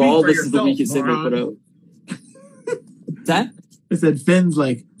overall this is the weakest thing they put out. What's that? I said Finn's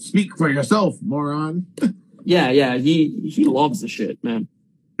like, speak for yourself, moron. Yeah, he loves the shit, man.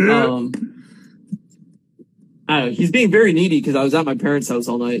 I don't know, he's being very needy, because I was at my parents' house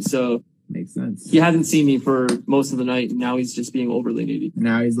all night, so makes sense. He hasn't seen me for most of the night, and now he's just being overly needy.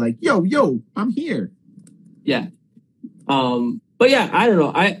 Now he's like, yo, I'm here. Yeah. But yeah, I don't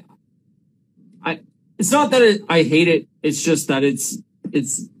know. I it's not that I hate it. It's just that it's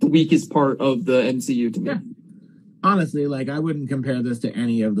it's the weakest part of the MCU to me. Yeah. Honestly, like, I wouldn't compare this to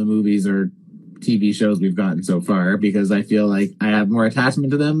any of the movies or TV shows we've gotten so far, because I feel like I have more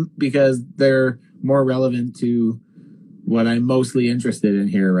attachment to them because they're more relevant to what I'm mostly interested in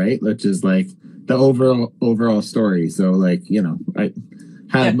here, right? Which is like the overall story. So, like, you know, I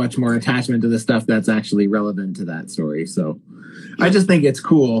have much more attachment to the stuff that's actually relevant to that story. So I just think it's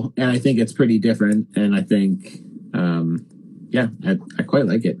cool, and I think it's pretty different, and I think I quite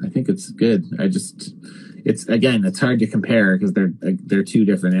like it. I think it's good. It's hard to compare because they're two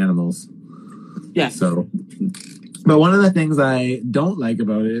different animals. Yeah. So, but one of the things I don't like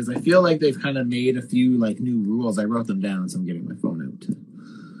about it is I feel like they've kind of made a few like new rules. I wrote them down, so I'm getting my phone out to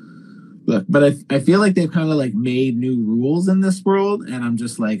look. But I feel like they've kind of like made new rules in this world, and I'm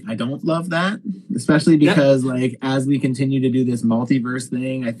just like, I don't love that, especially because like as we continue to do this multiverse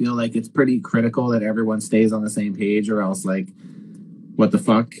thing, I feel like it's pretty critical that everyone stays on the same page, or else like, what the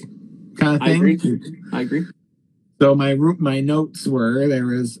fuck kind of thing. I agree. So my notes were, there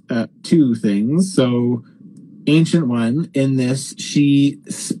was two things. So Ancient One, in this, she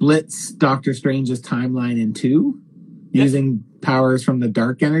splits Doctor Strange's timeline in two using powers from the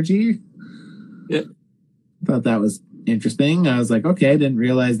dark energy. Yeah. Thought that was interesting. I was like, okay, I didn't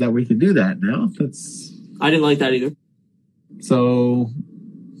realize that we could do that now. I didn't like that either. So,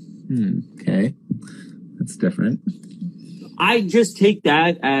 okay. That's different. I just take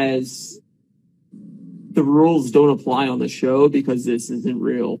that as the rules don't apply on the show because this isn't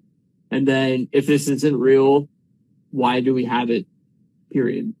real. And then if this isn't real, why do we have it?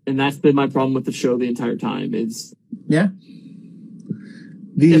 Period. And that's been my problem with the show the entire time is if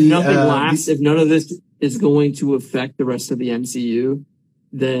nothing lasts, if none of this is going to affect the rest of the MCU,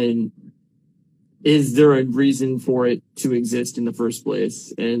 then is there a reason for it to exist in the first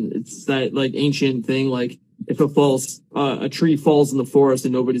place? And it's that like ancient thing, like if a tree falls in the forest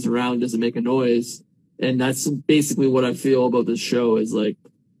and nobody's around, does it make a noise? And that's basically what I feel about this show is like,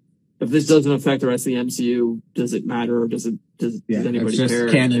 if this doesn't affect the rest of the MCU, does it matter or does anybody it's just care?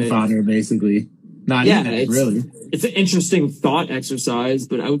 Cannon fodder, basically. Not even, really. It's an interesting thought exercise,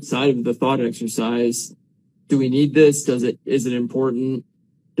 but outside of the thought exercise, do we need this? Is it important?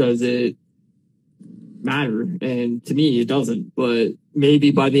 Does it matter? And to me, it doesn't. But maybe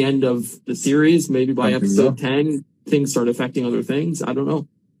by the end of the series, maybe by episode 10, things start affecting other things. I don't know.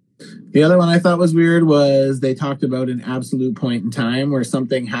 The other one I thought was weird was they talked about an absolute point in time where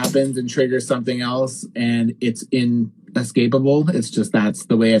something happens and triggers something else and it's inescapable. It's just that's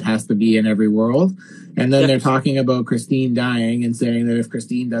the way it has to be in every world. And then they're talking about Christine dying and saying that if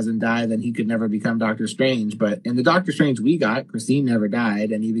Christine doesn't die, then he could never become Doctor Strange. But in the Doctor Strange we got, Christine never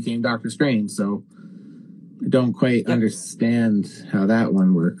died and he became Doctor Strange. So I don't quite understand how that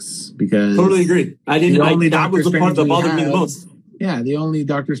one works because... Totally agree. That was the part that bothered me the most. Yeah, the only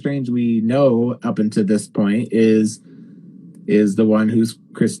Doctor Strange we know up until this point is the one who's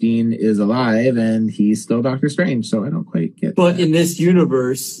Christine is alive and he's still Doctor Strange. So I don't quite get But in this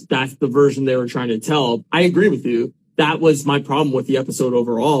universe, that's the version they were trying to tell. I agree with you. That was my problem with the episode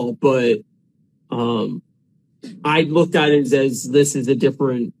overall. But I looked at it as this is a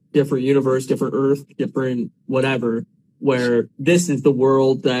different universe, different Earth, different whatever, where this is the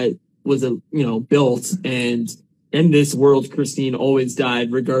world that was built, and in this world, Christine always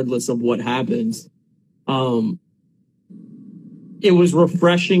died regardless of what happens. It was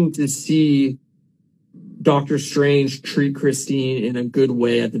refreshing to see Doctor Strange treat Christine in a good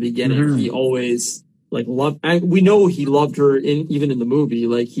way at the beginning. Mm-hmm. He always loved, and we know he loved her even in the movie.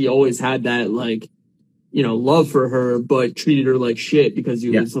 Like he always had that love for her, but treated her like shit because he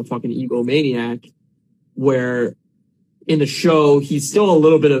was a fucking egomaniac. Where in the show, he's still a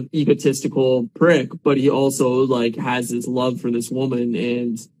little bit of egotistical prick, but he also has this love for this woman.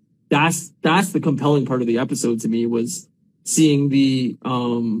 And that's the compelling part of the episode to me, was seeing the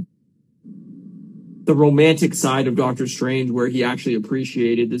romantic side of Doctor Strange, where he actually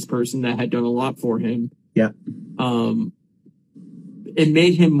appreciated this person that had done a lot for him. Yeah. It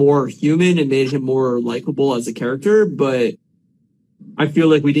made him more human. It made him more likable as a character, but I feel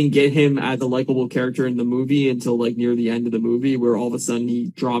like we didn't get him as a likable character in the movie until near the end of the movie, where all of a sudden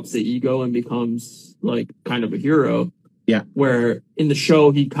he drops the ego and becomes kind of a hero. Yeah. Where in the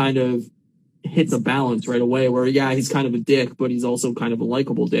show, he kind of hits a balance right away where, he's kind of a dick, but he's also kind of a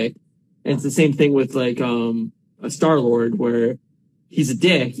likable dick. And it's the same thing with a Star-Lord, where he's a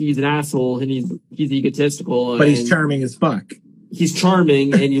dick, he's an asshole, and he's egotistical. But he's charming as fuck. He's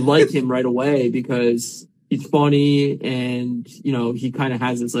charming and you like him right away because he's funny and, he kind of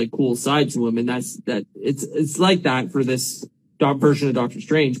has this cool side to him. And it's like that for this version of Doctor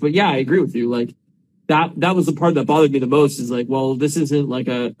Strange. But yeah, I agree with you. that was the part that bothered me the most, is like, well, this isn't like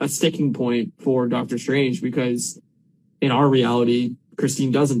a sticking point for Doctor Strange, because in our reality,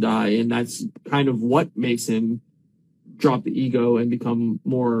 Christine doesn't die, and that's kind of what makes him drop the ego and become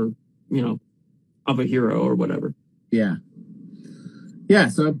more, of a hero or whatever. Yeah. Yeah,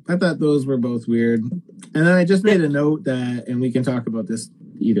 so I thought those were both weird. And then I just made a note that, and we can talk about this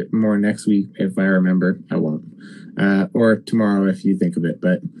either more next week if I remember. I won't. Or tomorrow if you think of it.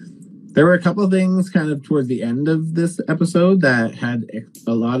 But there were a couple of things kind of towards the end of this episode that had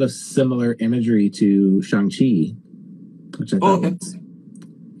a lot of similar imagery to Shang-Chi, which I thought was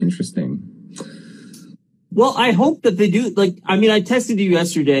interesting. Well, I hope that they do. Like, I mean, I texted you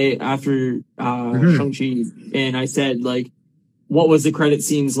yesterday after Shang-Chi, and I said, like, what was the credit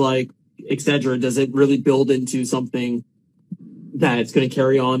scenes like, etc.? Does it really build into something that's going to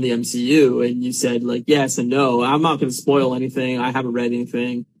carry on the MCU? And you said, like, yes and no. I'm not going to spoil anything. I haven't read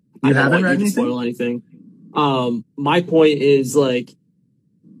anything. I don't want you to spoil anything. My point is, like,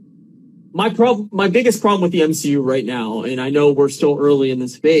 my biggest problem with the MCU right now, and I know we're still early in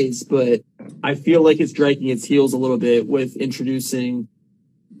this phase, but I feel like it's dragging its heels a little bit with introducing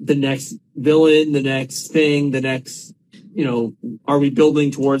the next villain, the next thing, the next, are we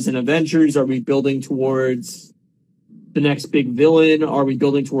building towards an Avengers? Are we building towards the next big villain? Are we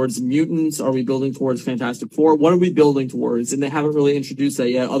building towards mutants? Are we building towards Fantastic Four? What are we building towards? And they haven't really introduced that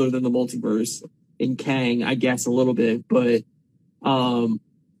yet, other than the multiverse in Kang, I guess, a little bit. But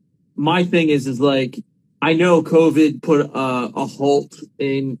my thing is like, I know COVID put a halt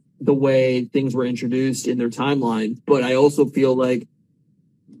in the way things were introduced in their timeline, but I also feel like,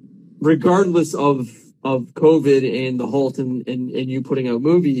 regardless of COVID and the halt and you putting out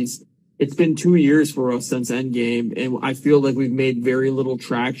movies, it's been 2 years for us since Endgame, and I feel like we've made very little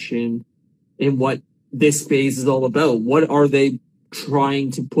traction in what this phase is all about. What are they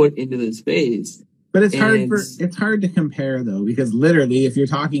trying to put into this phase? But it's hard to compare, though, because literally, if you're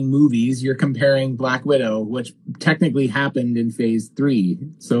talking movies, you're comparing Black Widow, which technically happened in phase 3.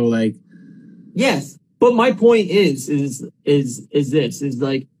 So, like, yes, but my point is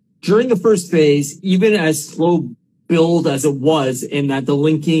like, during the first phase, even as slow build as it was, in that the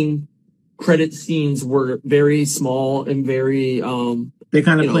linking credit scenes were very small and very they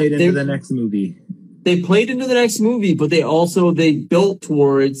kind of played into the next movie. They played into the next movie, but they built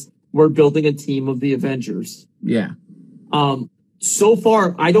towards, we're building a team of the Avengers. Yeah. So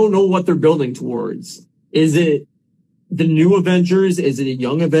far, I don't know what they're building towards. Is it the new Avengers? Is it a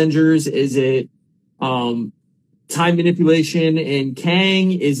young Avengers? Is it time manipulation and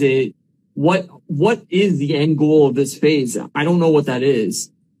Kang? Is it what is the end goal of this phase? I don't know what that is.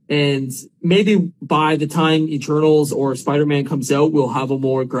 And maybe by the time Eternals or Spider-Man comes out, we'll have a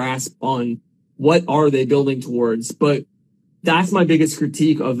more grasp on what are they building towards. But that's my biggest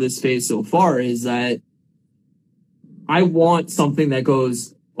critique of this phase so far, is that I want something that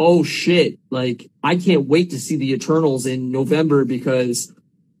goes, oh shit, like, I can't wait to see the Eternals in November, because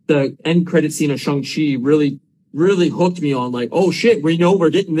the end credit scene of Shang-Chi really, really hooked me on, like, oh shit, we're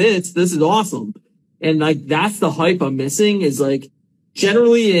getting this. This is awesome. And like, that's the hype I'm missing. Is like,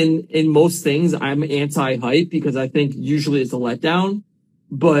 generally in most things, I'm anti-hype, because I think usually it's a letdown.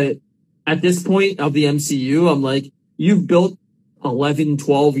 But at this point of the MCU, I'm like, you've built 11,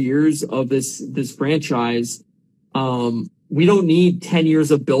 12 years of this franchise. We don't need 10 years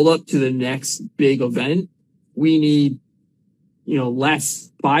of build up to the next big event. We need,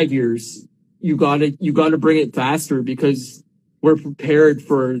 less, 5 years. You gotta bring it faster, because we're prepared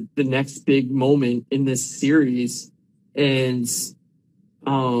for the next big moment in this series. And,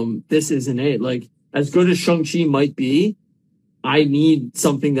 this isn't it. Like, as good as Shang-Chi might be, I need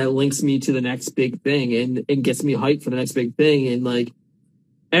something that links me to the next big thing and gets me hyped for the next big thing. And like,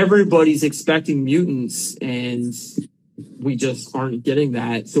 everybody's expecting mutants, and we just aren't getting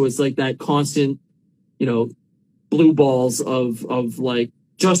that. So it's like that constant, blue balls of like,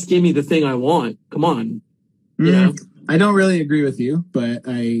 just give me the thing I want. Come on. I don't really agree with you, but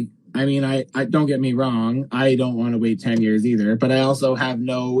I don't get me wrong. I don't want to wait 10 years either, but I also have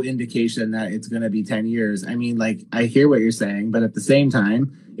no indication that it's going to be 10 years. I mean, like, I hear what you're saying, but at the same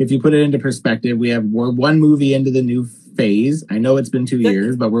time, if you put it into perspective, we're one movie into the new phase. I know it's been 2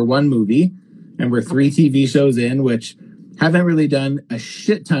 years, but we're one movie, and we're 3 TV shows in, which haven't really done a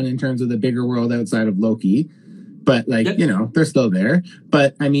shit ton in terms of the bigger world outside of Loki. But like, they're still there.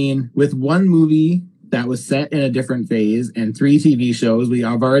 But I mean, with one movie that was set in a different phase and 3 TV shows, we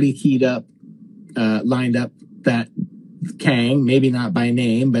have already lined up that Kang, maybe not by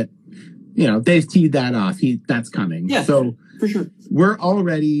name, but they've teed that off. That's coming. Yeah. So For sure. We're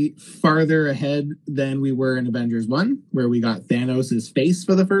already farther ahead than we were in Avengers 1, where we got Thanos' face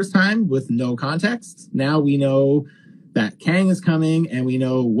for the first time with no context. Now we know that Kang is coming, and we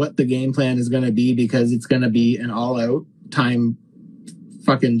know what the game plan is going to be, because it's going to be an all-out time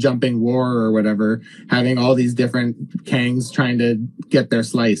fucking jumping war or whatever, having all these different Kangs trying to get their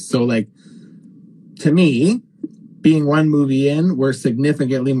slice. So, like, to me, being one movie in, we're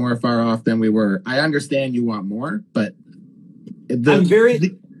significantly more far off than we were. I understand you want more, but the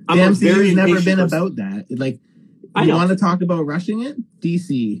MCU's never been about that. Like, you want to talk about rushing it?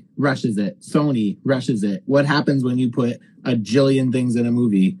 DC rushes it. Sony rushes it. What happens when you put a jillion things in a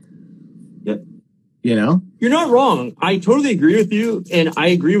movie? Yep. You know? You're not wrong. I totally agree with you. And I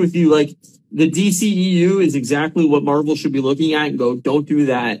agree with you. Like, the DCEU is exactly what Marvel should be looking at and go, don't do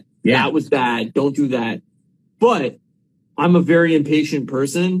that. Yeah. That was bad. Don't do that. But I'm a very impatient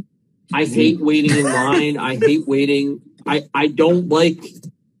person. I hate waiting in line. I hate waiting. I don't like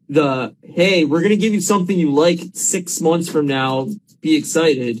hey, we're going to give you something you like 6 months from now. Be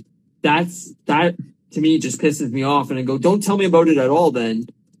excited. That to me just pisses me off. And I go, don't tell me about it at all then.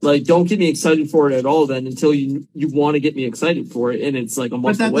 Like, don't get me excited for it at all then until you want to get me excited for it. And it's like a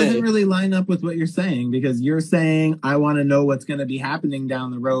month away. But that doesn't really line up with what you're saying, because you're saying, I want to know what's going to be happening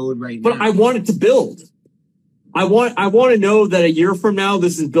down the road right now. But I want it to build. I want to know that a year from now,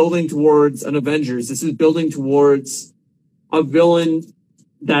 this is building towards an Avengers. This is building towards a villain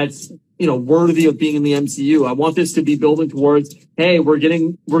that's, worthy of being in the MCU. I want this to be building towards, hey, we're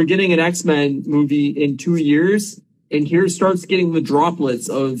getting an X-Men movie in 2 years, and here starts getting the droplets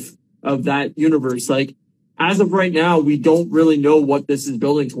of that universe. Like, as of right now, we don't really know what this is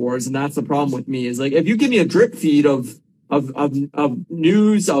building towards, and that's the problem with me. Is like, if you give me a drip feed of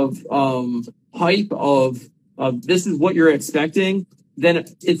news, of hype, of this is what you're expecting, then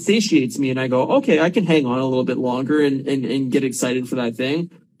it satiates me, and I go, okay, I can hang on a little bit longer and get excited for that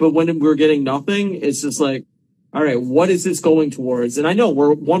thing. But when we're getting nothing, it's just like, all right, what is this going towards? And I know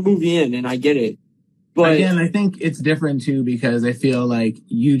we're one movie in, and I get it. But again, I think it's different too, because I feel like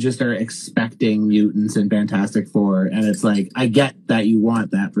you just are expecting mutants in Fantastic Four, and it's like, I get that you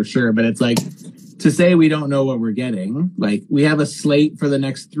want that for sure, but it's like, to say we don't know what we're getting, like, we have a slate for the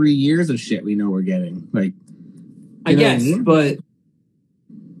next 3 years of shit we know we're getting. Like, I guess, but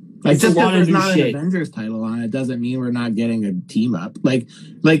like, just because there's not an Avengers title on it doesn't mean we're not getting a team up. Like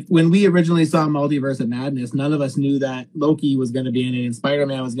when we originally saw Multiverse of Madness, none of us knew that Loki was going to be in it, and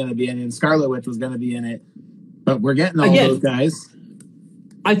Spider-Man was going to be in it, and Scarlet Witch was going to be in it. But we're getting all those guys.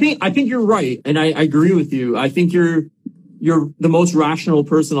 I think you're right, and I agree with you. I think you're the most rational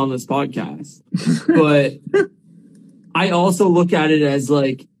person on this podcast. But I also look at it as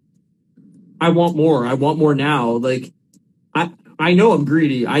like, I want more. I want more now. Like, I know I'm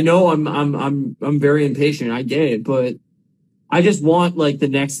greedy. I know I'm very impatient. I get it, but I just want like the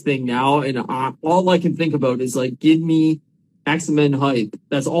next thing now. And all I can think about is like, give me X-Men hype.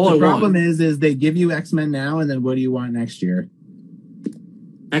 That's all I want. The problem is they give you X-Men now, and then what do you want next year?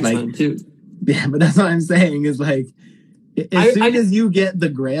 X-Men too. Yeah, but that's what I'm saying is like, as soon as you get the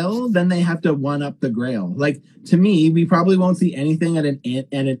Grail, then they have to one up the Grail. Like, to me, we probably won't see anything at an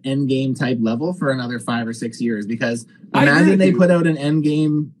Endgame type level for another 5 or 6 years, because imagine they put out an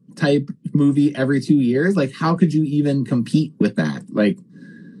Endgame type movie every 2 years. Like, how could you even compete with that? Like,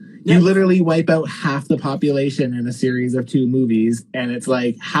 you literally wipe out half the population in a series of 2 movies, and it's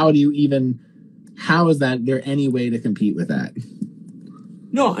like, how is there any way to compete with that?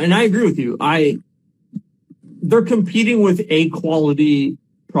 No, and I agree with you. They're competing with a quality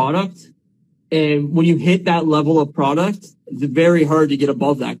product, and when you hit that level of product, it's very hard to get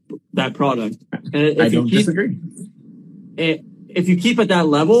above that product. And I don't disagree. If you keep at that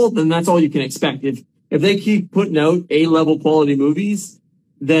level, then that's all you can expect. If they keep putting out A-level quality movies,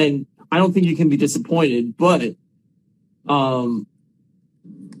 then I don't think you can be disappointed. But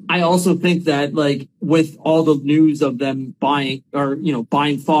I also think that, like, with all the news of them buying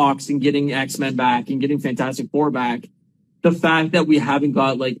Fox and getting X-Men back and getting Fantastic Four back, the fact that we haven't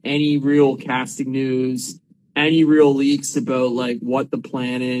got like any real casting news, any real leaks about like what the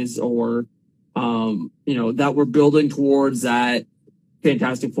plan is, or that we're building towards that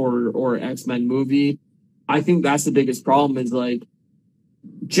Fantastic Four or X-Men movie, I think that's the biggest problem. Is like,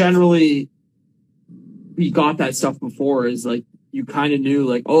 generally we got that stuff before, is like, you kind of knew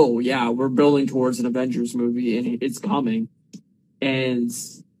like, oh yeah, we're building towards an Avengers movie and it's coming. And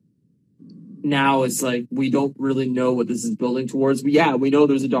now it's like, we don't really know what this is building towards. But yeah, we know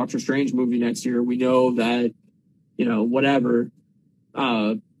there's a Doctor Strange movie next year. We know that, whatever,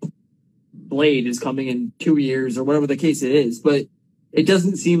 Blade is coming in 2 years or whatever the case it is. But it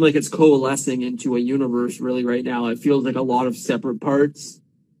doesn't seem like it's coalescing into a universe really right now. It feels like a lot of separate parts.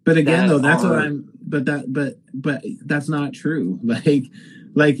 But again, though, that's what I'm. But that's not true. Like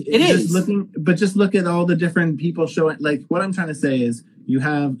it is. Just look at all the different people showing. Like, what I'm trying to say is, you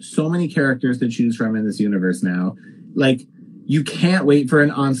have so many characters to choose from in this universe now. Like, you can't wait for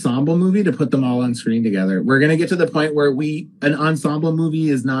an ensemble movie to put them all on screen together. We're gonna get to the point where an ensemble movie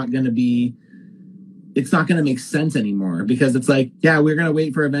is not gonna be. It's not going to make sense anymore, because it's like, yeah, we're going to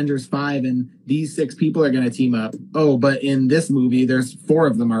wait for Avengers 5 and these 6 people are going to team up. Oh, but in this movie, there's 4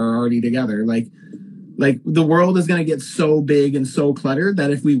 of them are already together. Like the world is going to get so big and so cluttered that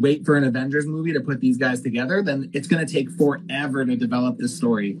if we wait for an Avengers movie to put these guys together, then it's going to take forever to develop this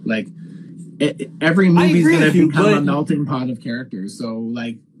story. Like every movie is going to become a melting pot of characters. So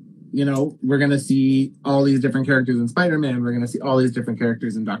like, you know, we're going to see all these different characters in Spider-Man. We're going to see all these different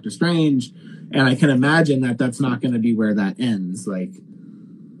characters in Doctor Strange. And I can imagine that that's not going to be where that ends. Like,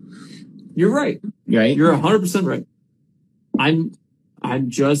 you're right. Right? You're 100% right. I'm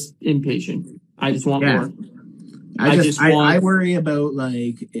just impatient. I just want more. I worry about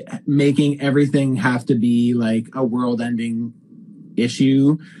like making everything have to be like a world-ending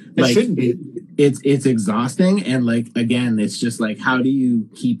issue. It like, shouldn't be. It's exhausting, and like again, it's just like, how do you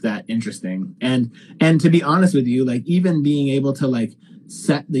keep that interesting? And to be honest with you, like even being able to like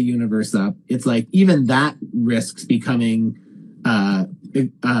set the universe up, it's like even that risks becoming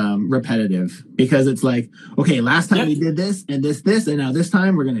repetitive, because it's like, okay, last time we did this and this, and now this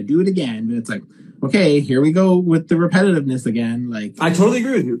time we're gonna do it again. But it's like, okay, here we go with the repetitiveness again. Like, I totally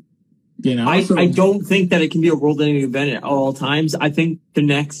agree with you. You know, I don't think that it can be a world-ending event at all times. I think the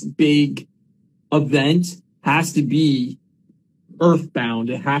next big event has to be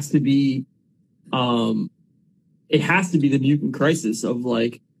Earthbound. It has to be the mutant crisis of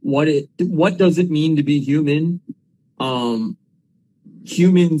like what does it mean to be human?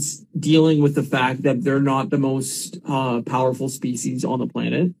 Humans dealing with the fact that they're not the most powerful species on the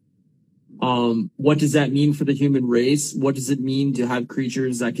planet. What does that mean for the human race? What does it mean to have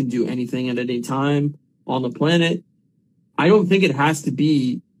creatures that can do anything at any time on the planet? I don't think it has to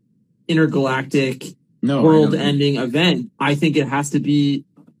be intergalactic world-ending event. I think it has to be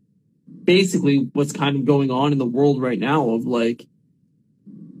basically what's kind of going on in the world right now of like,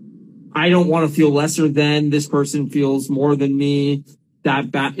 I don't want to feel lesser than, this person feels more than me.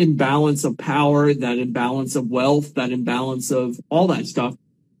 That imbalance of power, that imbalance of wealth, that imbalance of all that stuff.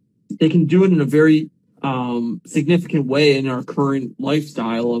 They can do it in a very significant way in our current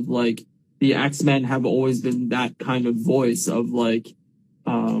lifestyle of like, the X-Men have always been that kind of voice of like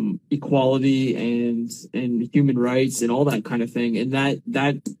equality and human rights and all that kind of thing. And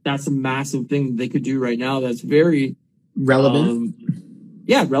that's a massive thing they could do right now that's very relevant.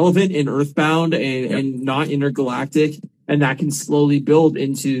 Relevant in Earthbound and not intergalactic. And that can slowly build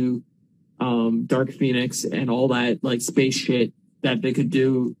into Dark Phoenix and all that like space shit that they could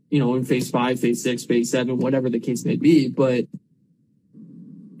do, you know, in phase 5, phase 6, phase 7, whatever the case may be. But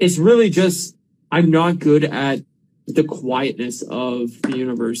it's really just, I'm not good at the quietness of the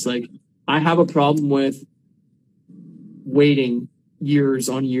universe. Like, I have a problem with waiting years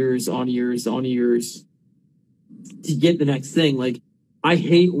on years on years on years to get the next thing. Like, I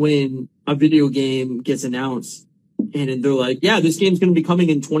hate when a video game gets announced and they're like, yeah, this game's going to be coming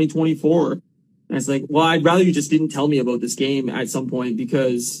in 2024. And it's like, well, I'd rather you just didn't tell me about this game at some point,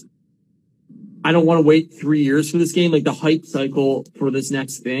 because I don't want to wait 3 years for this game. Like, the hype cycle for this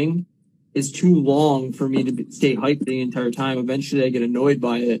next thing is too long for me to stay hyped the entire time. Eventually I get annoyed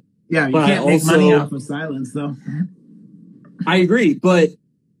by it. Yeah, you can't make money off of silence though. I agree, but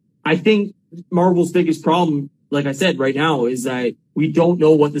I think Marvel's biggest problem, like I said, right now is that we don't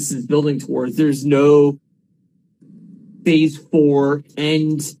know what this is building towards. There's no phase 4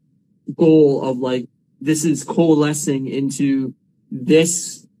 end goal of like, this is coalescing into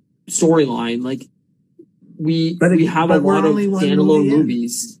this storyline. Like, we have a lot of standalone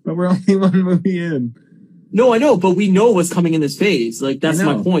movies. But we're only one movie in. No, I know, but we know what's coming in this phase. Like, that's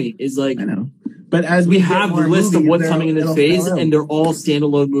my point, is like, I know. But as we have the list of what's coming in this phase, and they're all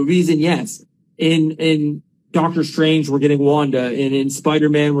standalone movies. And yes, in Doctor Strange, we're getting Wanda, and in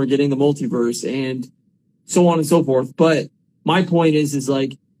Spider-Man, we're getting the multiverse, and so on and so forth. But my point is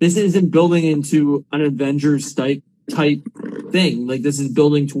like, this isn't building into an Avengers type thing. Like, this is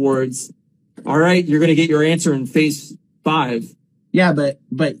building towards, all right, you're going to get your answer in phase 5. Yeah,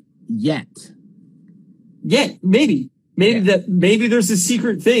 but yet. Yeah, maybe there's a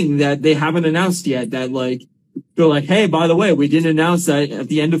secret thing that they haven't announced yet that like they're like, hey, by the way, we didn't announce that at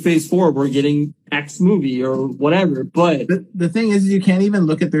the end of phase 4, we're getting X movie or whatever. But the thing is, you can't even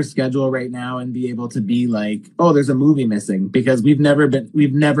look at their schedule right now and be able to be like, oh, there's a movie missing, because we've never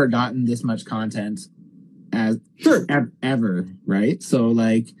gotten this much content as ever, right? So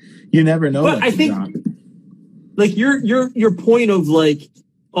like, you never know. But I think like your point of like,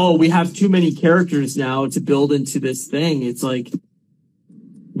 oh, we have too many characters now to build into this thing. It's like,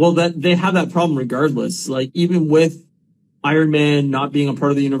 well, that they have that problem regardless. Like, even with Iron Man not being a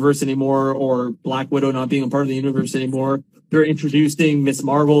part of the universe anymore, or Black Widow not being a part of the universe anymore, they're introducing Miss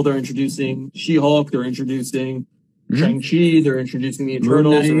Marvel, they're introducing She-Hulk, they're introducing Shang-Chi, they're introducing the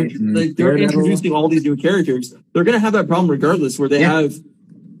Eternals, they're introducing all these new characters. They're going to have that problem regardless, where they have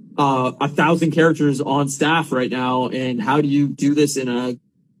 1,000 characters on staff right now, and how do you do this in a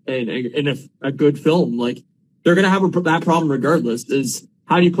good film? Like, they're going to have that problem regardless. Is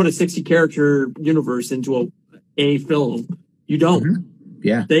how do you put a 60 character universe into a film? You don't.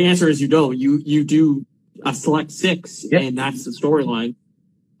 Yeah. The answer is you don't. You do a select 6, and that's the storyline.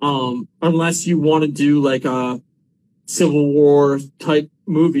 Unless you want to do like a Civil War type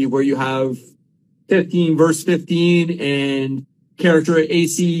movie where you have 15 verse 15 and character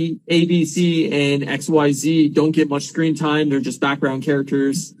AC, ABC, and XYZ don't get much screen time. They're just background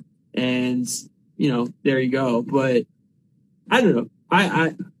characters, and there you go. But I don't know.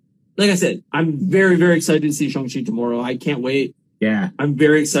 I like I said, I'm very, very excited to see Shang-Chi tomorrow. I can't wait. Yeah. I'm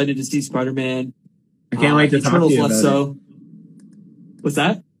very excited to see Spider-Man. I can't wait to talk to you about it. What's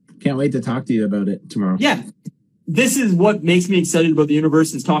that? Can't wait to talk to you about it tomorrow. Yeah. This is what makes me excited about the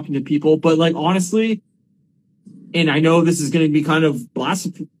universe, is talking to people. But like, honestly, and I know this is going to be kind of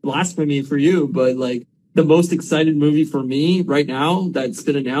blasphemy for you, but like, the most excited movie for me right now that's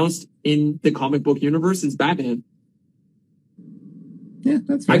been announced in the comic book universe is Batman. Yeah,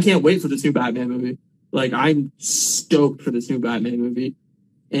 that's fair. I can't wait for this new Batman movie. Like, I'm stoked for this new Batman movie.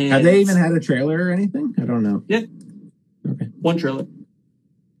 And have they even had a trailer or anything? I don't know. Yeah. Okay. One trailer.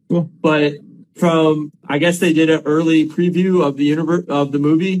 Cool. But I guess they did an early preview of the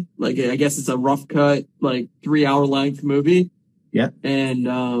movie. Like, I guess it's a rough cut, like 3-hour length movie. Yeah.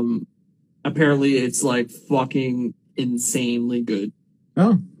 And apparently it's like fucking insanely good.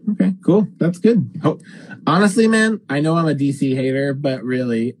 Oh, okay, cool. That's good. Honestly, man, I know I'm a DC hater, but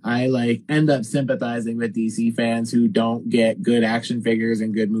really, I like end up sympathizing with DC fans who don't get good action figures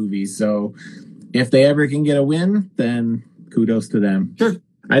and good movies. So if they ever can get a win, then kudos to them. Sure.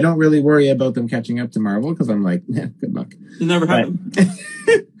 I don't really worry about them catching up to Marvel, because I'm like, good luck. You never have.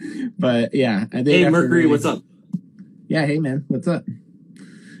 But yeah. Hey, Mercury, what's up? Yeah, hey, man, what's up?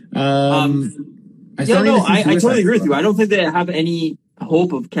 I totally agree with you. I don't think they have any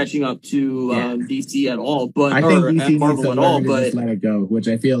hope of catching up to DC at all, but I think DC Marvel needs at all. But just let it go, which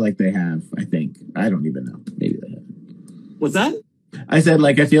I feel like they have. I don't even know. Maybe they have. What's that? I said,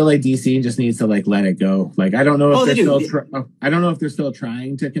 like, I feel like DC just needs to like let it go. Like, I don't know if I don't know if they're still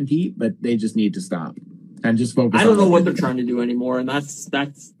trying to compete, but they just need to stop and just focus. I don't know what they're trying to do anymore, and that's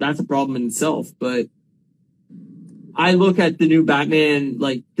a problem in itself. But I look at the new Batman,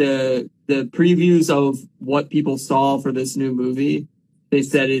 like the previews of what people saw for this new movie. They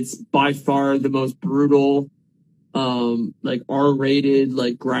said it's by far the most brutal, like R-rated,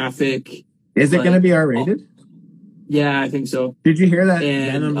 like graphic. Is it going to be R-rated? Yeah, I think so. Did you hear that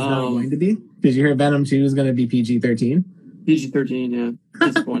Venom's not going to be? Did you hear Venom 2 is going to be PG-13? PG-13, yeah.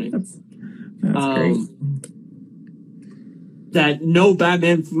 Disappointing. That's great. That no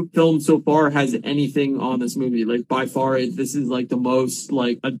Batman film so far has anything on this movie. Like, by far, this is like the most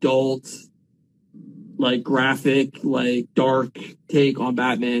like adult, like graphic, like dark take on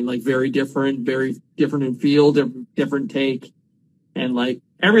Batman. Like, very different in feel, different take. And like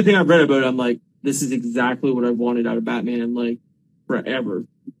everything I've read about it, I'm like, this is exactly what I wanted out of Batman, like, forever.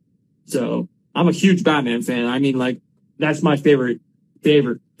 So I'm a huge Batman fan. I mean, like, that's my favorite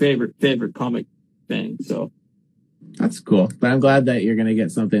comic thing. So that's cool. But I'm glad that you're going to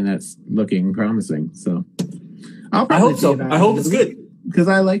get something that's looking promising. So I hope so. I hope it's good. Because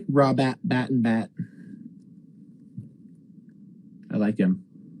I like Raw Bat. I like him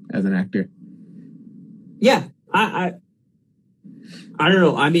as an actor. Yeah. I don't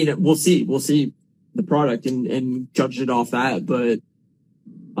know. I mean, we'll see the product and judge it off that. But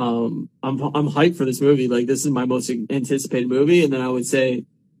I'm hyped for this movie. Like, this is my most anticipated movie. And then I would say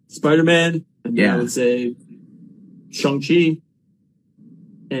Spider-Man. And then I would say Shang-Chi.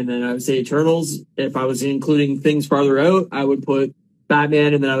 And then I would say Eternals. If I was including things farther out, I would put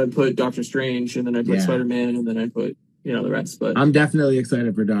Batman, and then I would put Doctor Strange, and then I'd put Spider-Man, and then I'd put the rest. But I'm definitely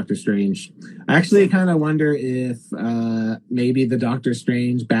excited for Doctor Strange. I actually kind of wonder if maybe the Doctor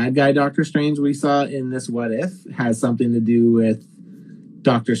Strange, bad guy Doctor Strange we saw in this What If has something to do with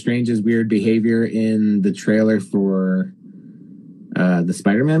Doctor Strange's weird behavior in the trailer for the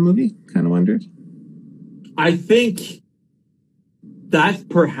Spider-Man movie. Kind of wondered. I think that's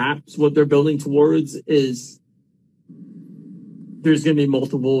perhaps what they're building towards is there's going to be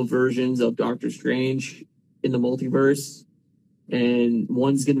multiple versions of Doctor Strange in the multiverse, and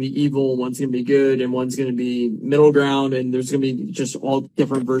one's going to be evil, one's going to be good, and one's going to be middle ground, and there's going to be just all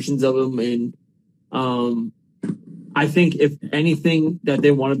different versions of them. And I think if anything that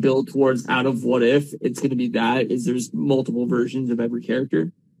they want to build towards out of What If, it's going to be that is there's multiple versions of every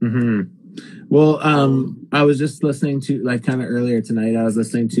character. Mm-hmm. Well, I was just listening to, like, kind of earlier tonight, I was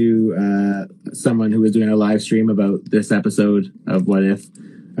listening to someone who was doing a live stream about this episode of What If,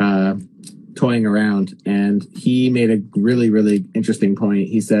 toying around, and he made a really, really interesting point.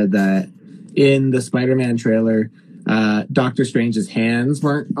 He said that in the Spider-Man trailer, Doctor Strange's hands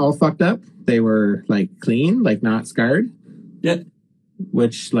weren't all fucked up. They were, like, clean, like, not scarred. Yep.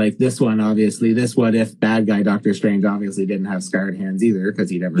 Which, like, this one, obviously, this What If bad guy Doctor Strange obviously didn't have scarred hands either because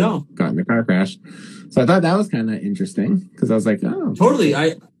he'd never gotten a car crash. So I thought that was kind of interesting because I was like, oh. Totally.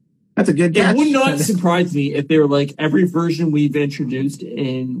 That's a good catch. It would not surprise me if they were like, every version we've introduced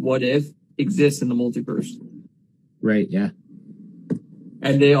in What If exists in the multiverse. Right, yeah.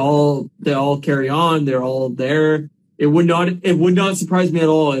 And they all carry on. They're all there. It would not surprise me at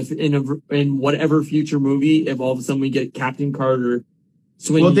all if in whatever future movie, if all of a sudden we get Captain Carter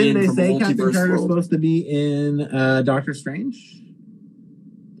swinging in from a multiverse world. Well, didn't they say Captain Carter's supposed to be in Doctor Strange?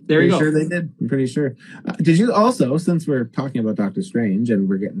 There you go. Sure they did. I'm pretty sure. Did you also, since we're talking about Doctor Strange and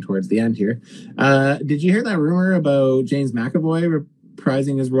we're getting towards the end here, did you hear that rumor about James McAvoy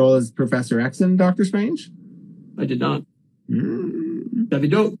reprising his role as Professor X in Doctor Strange? I did not. That'd be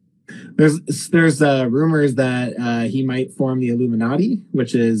dope. There's rumors that he might form the Illuminati,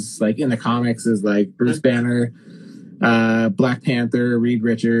 which is, like, in the comics is like Bruce Banner, Black Panther, Reed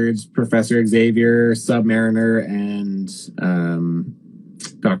Richards, Professor Xavier, Submariner, and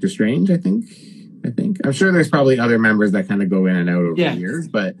Doctor Strange, I think. I'm sure there's probably other members that kind of go in and out over the years,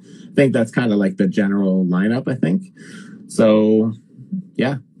 but I think that's kind of like the general lineup, I think. So,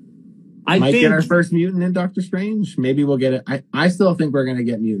 yeah. I might get our first mutant in Doctor Strange. Maybe we'll get it. I still think we're going to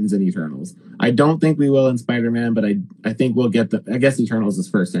get mutants in Eternals. I don't think we will in Spider-Man, but I think we'll get I guess Eternals is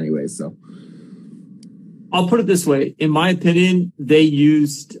first anyways, so. I'll put it this way. In my opinion, they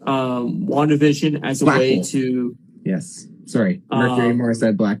used WandaVision as a way to... Yes. Sorry. Mercury Moore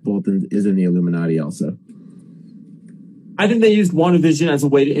said Black Bolt is in the Illuminati also. I think they used WandaVision as a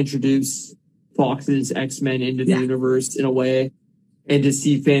way to introduce Fox's X-Men into the universe in a way, and to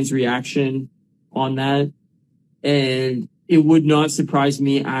see fans' reaction on that. And it would not surprise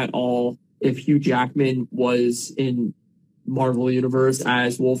me at all if Hugh Jackman was in Marvel Universe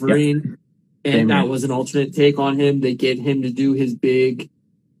as Wolverine. And that was an alternate take on him. They get him to do his big,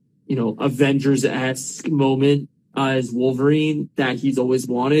 Avengers-esque moment as Wolverine that he's always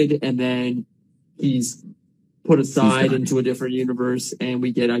wanted. And then he's put aside into a different universe, and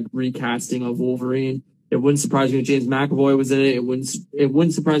we get a recasting of Wolverine. It wouldn't surprise me if James McAvoy was in it. It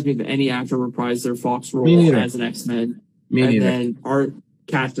wouldn't surprise me if any actor reprised their Fox role as an X-Men. Then are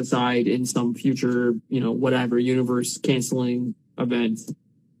cast aside in some future, whatever universe canceling event.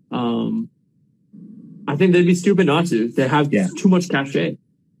 I think they'd be stupid not to. They have too much cachet.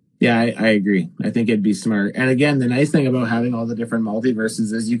 Yeah, I agree. I think it'd be smart. And again, the nice thing about having all the different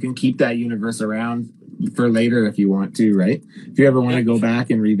multiverses is you can keep that universe around for later if you want to, right? If you ever want to go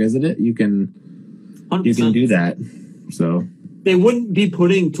back and revisit it, you can 100%. You can do that. So they wouldn't be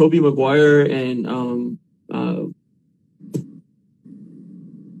putting Tobey Maguire and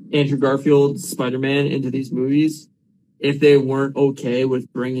Andrew Garfield Spider-Man into these movies if they weren't okay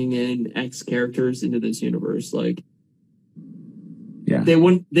with bringing in X characters into this universe. Like, they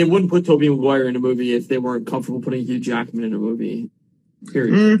wouldn't put Tobey Maguire in a movie if they weren't comfortable putting Hugh Jackman in a movie.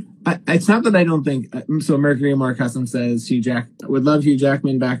 Period. It's not that I don't think so. Mercury Moore Custom says would love Hugh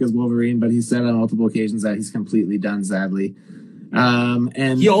Jackman back as Wolverine, but he said on multiple occasions that he's completely done, sadly.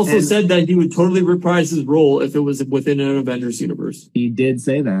 And he also said that he would totally reprise his role if it was within an Avengers universe. He did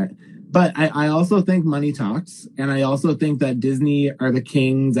say that. But I also think money talks, and I also think that Disney are the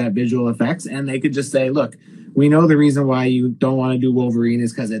kings at visual effects, and they could just say, look, we know the reason why you don't want to do Wolverine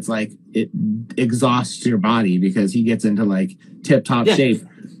is because it's like it exhausts your body because he gets into like tip-top shape.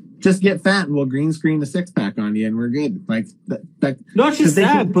 Just get fat and we'll green screen the six-pack on you and we're good. Like that. Not just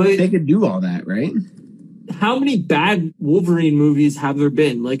that, but they could do all that, right? How many bad Wolverine movies have there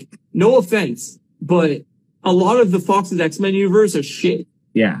been? Like, no offense, but a lot of the Fox's X-Men universe are shit.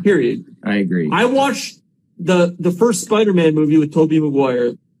 Yeah. Period. I agree. I watched the first Spider-Man movie with Tobey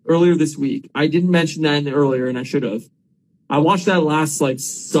Maguire earlier this week. I didn't mention that earlier, and I should have. I watched that last like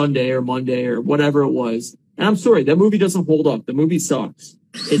Sunday or Monday or whatever it was. And I'm sorry, that movie doesn't hold up. The movie sucks.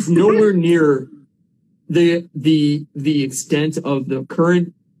 It's nowhere near the extent of the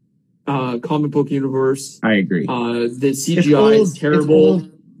current comic book universe. I agree. The CGI is terrible.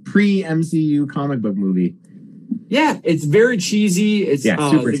 Pre-MCU comic book movie. Yeah, it's very cheesy. It's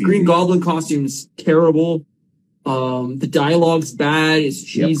super cheesy. Green Goblin costume's terrible. The dialogue's bad. It's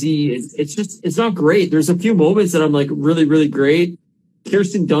cheesy. Yep. It's not great. There's a few moments that I'm like really, really great.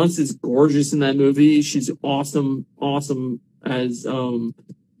 Kirsten Dunst is gorgeous in that movie. She's awesome as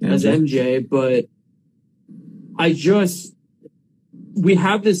MJ. But we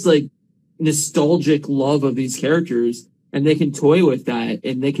have this like nostalgic love of these characters, and they can toy with that,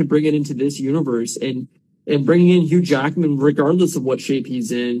 and they can bring it into this universe, and bringing in Hugh Jackman, regardless of what shape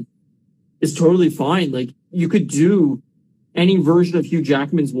he's in, is totally fine. Like, you could do any version of Hugh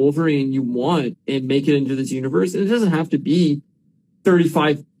Jackman's Wolverine you want and make it into this universe. And it doesn't have to be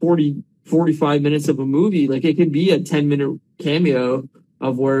 35, 40, 45 minutes of a movie. Like, it can be a 10-minute cameo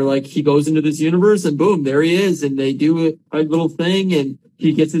of where, like, he goes into this universe and boom, there he is. And they do a little thing and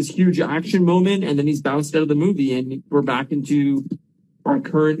he gets this huge action moment and then he's bounced out of the movie and we're back into our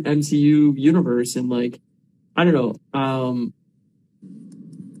current MCU universe. And, like, I don't know.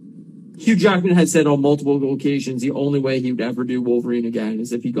 Hugh Jackman has said on multiple occasions the only way he would ever do Wolverine again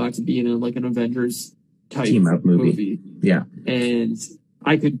is if he got to be in an Avengers type team-up movie. Yeah. And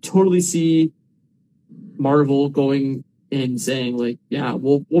I could totally see Marvel going and saying, like, yeah,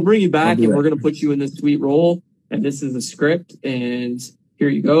 we'll bring you back and we're going to put you in this sweet role. And this is a script. And here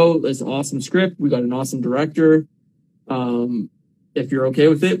you go. It's an awesome script. We got an awesome director. If you're okay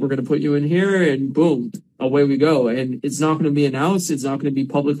with it, we're going to put you in here and boom, away we go. And it's not going to be announced. It's not going to be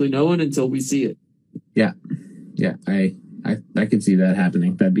publicly known until we see it. Yeah. Yeah. I could see that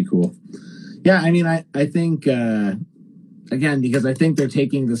happening. That'd be cool. Yeah. I mean, I think, again, because I think they're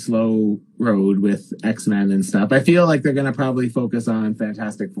taking the slow road with X-Men and stuff. I feel like they're going to probably focus on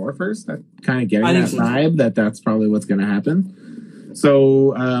Fantastic Four first. I'm kind of getting that vibe that's probably what's going to happen.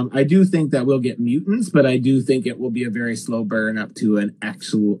 So I do think that we'll get mutants, but I do think it will be a very slow burn up to an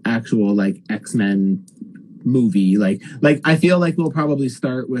actual like X-Men movie. Like I feel like we'll probably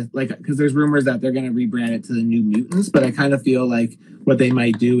start with because there's rumors that they're going to rebrand it to the New Mutants, but I kind of feel like what they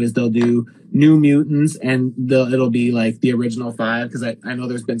might do is they'll do New Mutants and it'll be like the original 5, because I know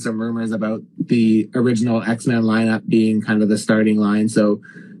there's been some rumors about the original X-Men lineup being kind of the starting line. So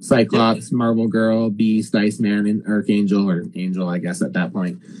Cyclops, Marvel Girl, Beast, Iceman, and Archangel, or Angel, I guess, at that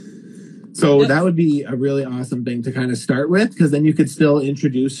point. So that would be a really awesome thing to kind of start with, because then you could still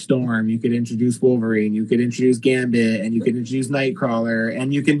introduce Storm, you could introduce Wolverine, you could introduce Gambit, and you could introduce Nightcrawler,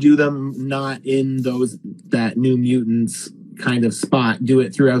 and you can do them not in that New Mutants kind of spot. Do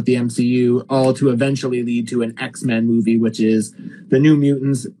it throughout the MCU, all to eventually lead to an X-Men movie, which is the New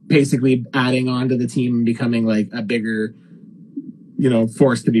Mutants basically adding on to the team and becoming like a bigger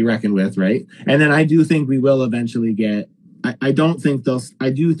force to be reckoned with, right? And then I do think we will eventually get, I do think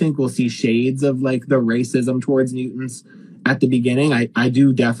we'll see shades of like the racism towards mutants at the beginning. I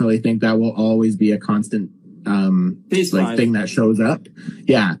do definitely think that will always be a constant thing that shows up.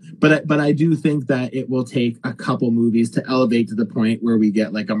 Yeah. But I do think that it will take a couple movies to elevate to the point where we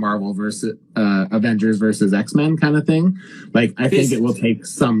get like a Marvel versus Avengers versus X-Men kind of thing. Like, I think it will take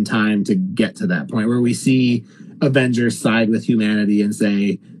some time to get to that point where we see Avengers side with humanity and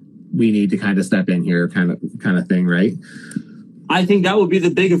say, we need to kind of step in here kind of thing, right? I think that would be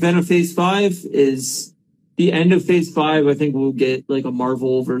the big event of Phase 5 is the end of Phase 5. I think we'll get like a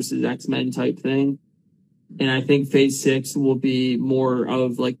Marvel versus X-Men type thing. And I think Phase 6 will be more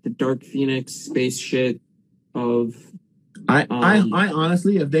of like the Dark Phoenix space shit of... I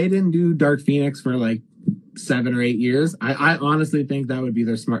honestly, if they didn't do Dark Phoenix for like 7 or 8 years, I honestly think that would be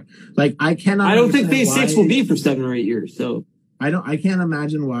their smart. Like, I don't think Phase 6 will be for 7 or 8 years. So I can't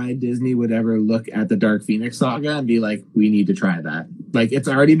imagine why Disney would ever look at the Dark Phoenix saga and be like, we need to try that. Like, it's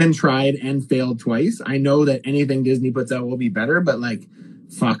already been tried and failed twice. I know that anything Disney puts out will be better, but like,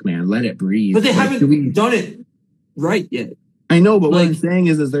 fuck, man, let it breathe. But they haven't done it right yet. I know, but what I'm saying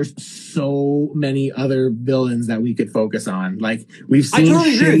is there's so many other villains that we could focus on. Like, we've seen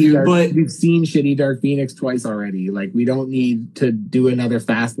shitty Dark Phoenix twice already. Like, we don't need to do another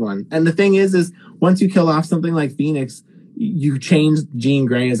fast one. And the thing is once you kill off something like Phoenix, you changed Jean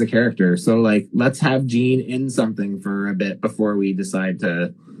Grey as a character. So, like, let's have Jean in something for a bit before we decide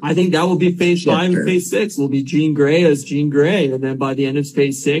to... I think that will be Phase 5 and Phase 6 will be Jean Grey as Jean Grey. And then by the end of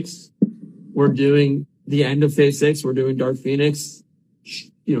Phase 6, we're doing the end of Phase 6, we're doing Dark Phoenix.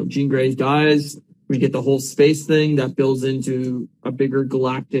 You know, Jean Grey dies. We get the whole space thing that builds into a bigger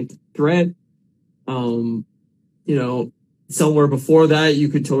galactic threat. You know, somewhere before that, you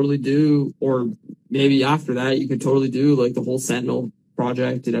could totally do, or maybe after that, you could totally do like the whole Sentinel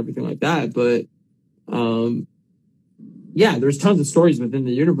project and everything like that. But, yeah, there's tons of stories within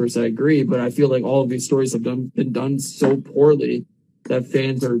the universe. I agree, but I feel like all of these stories have been done so poorly that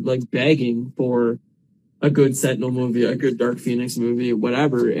fans are like begging for a good Sentinel movie, a good Dark Phoenix movie,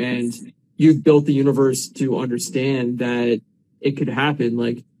 whatever. And you've built the universe to understand that it could happen.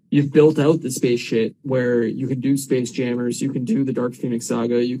 Like, you've built out the space shit where you can do Space Jammers, you can do the Dark Phoenix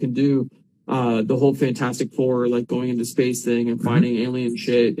saga, you can do the whole Fantastic Four, like going into space thing and finding alien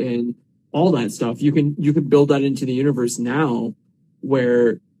shit and all that stuff. You can build that into the universe now,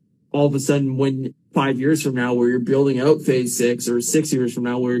 where all of a sudden, when 5 years from now, where you're building out Phase 6, or 6 years from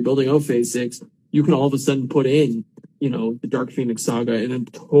now, where you're building out Phase 6, you can all of a sudden put in, you know, the Dark Phoenix saga, and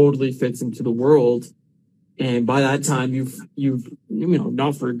it totally fits into the world. And by that time, you've you know,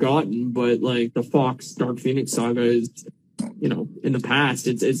 not forgotten, but like the Fox Dark Phoenix saga is, you know, in the past.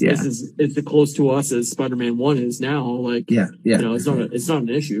 It's as close to us as Spider-Man 1 is now. Like, you know, it's not an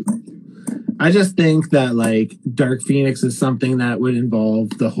issue. I just think that like Dark Phoenix is something that would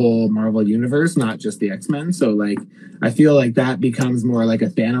involve the whole Marvel universe, not just the X-Men. So like, I feel like that becomes more like a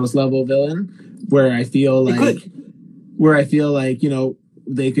Thanos level villain, where I feel like, you know,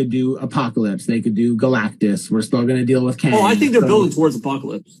 they could do Apocalypse, they could do Galactus. We're still going to deal with Kang. Oh, I think they're building towards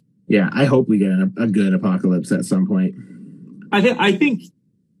Apocalypse. Yeah, I hope we get a good Apocalypse at some point. I think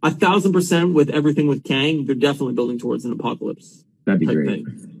 1,000% with everything with Kang, they're definitely building towards an Apocalypse. That'd be great.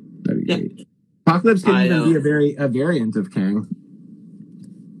 That'd be great. Apocalypse can even be a variant of Kang.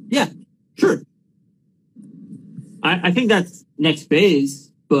 Yeah, sure. I think that's next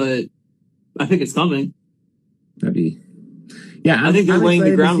phase, but I think it's coming. That'd be. Yeah, I think they're laying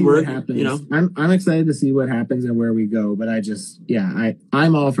the groundwork. You know, I'm excited to see what happens and where we go. But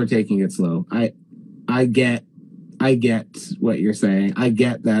I'm all for taking it slow. I get what you're saying. I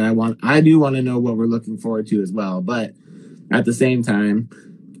get that. I do want to know what we're looking forward to as well. But at the same time,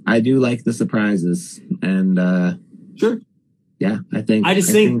 I do like the surprises. And sure, yeah, I think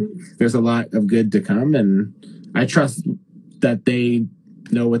there's a lot of good to come, and I trust that they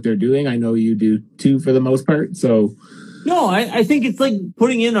know what they're doing. I know you do too, for the most part. So. No, I think it's like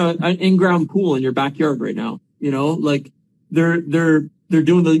putting in an in-ground pool in your backyard right now. You know, like they're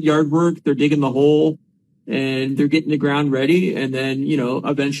doing the yard work, they're digging the hole, and they're getting the ground ready. And then, you know,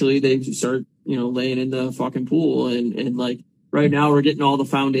 eventually they start, you know, laying in the fucking pool. And like right now we're getting all the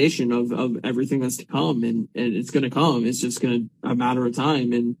foundation of everything that's to come, and it's going to come. It's just going to a matter of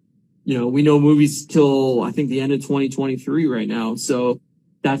time. And, you know, we know movies till I think the end of 2023 right now. So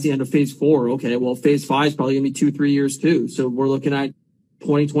that's the end of Phase 4. Okay, well, Phase 5 is probably going to be 2-3 years too. So we're looking at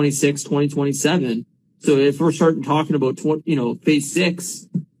 2026, 2027. So if we're starting talking about, Phase 6,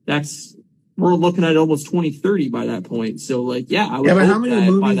 we're looking at almost 2030 by that point. So like, yeah, I would. Yeah, but how many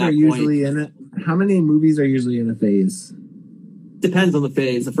movies are usually in it? How many movies are usually in a phase? Depends on the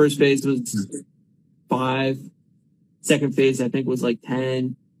phase. The first phase was 5. Second phase, I think, was like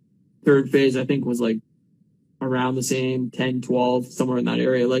 10. Third phase, I think, was like around the same, 10, 12, somewhere in that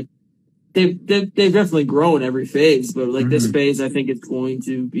area. Like they've definitely grown every phase, but like this phase, I think it's going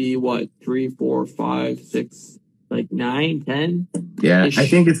to be what, 3, 4, 5, 6, like 9, 10. Yeah, I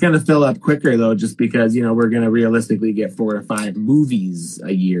think it's going to fill up quicker though, just because, you know, we're going to realistically get 4 to 5 movies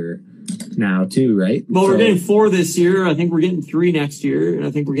a year now too, right? Well, we're getting 4 this year. I think we're getting 3 next year, and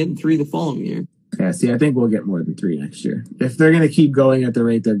I think we're getting 3 the following year. Yeah, see, I think we'll get more than 3 next year. If they're going to keep going at the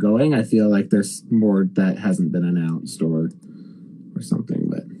rate they're going, I feel like there's more that hasn't been announced or something.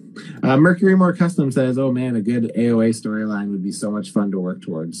 But Mercury More Custom says, oh man, a good AOA storyline would be so much fun to work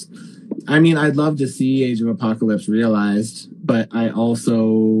towards. I mean, I'd love to see Age of Apocalypse realized, but I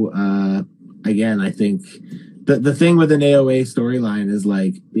also, again, I think the thing with an AOA storyline is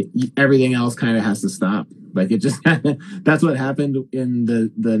like everything else kind of has to stop. Like it just that's what happened in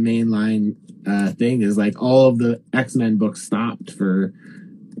the mainline thing, is like all of the X-Men books stopped for,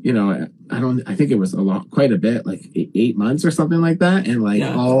 you know, I think it was quite a bit, like 8 months or something like that, and like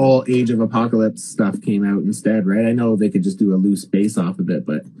all Age of Apocalypse stuff came out instead, right? I know they could just do a loose base off of it,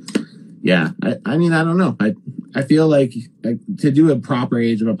 but yeah, I mean, I don't know. I feel like to do a proper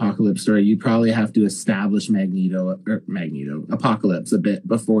Age of Apocalypse story, you probably have to establish Apocalypse a bit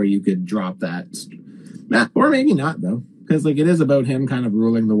before you could drop that. Or maybe not though, because like it is about him kind of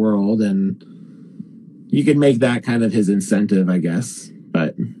ruling the world, and you could make that kind of his incentive, I guess.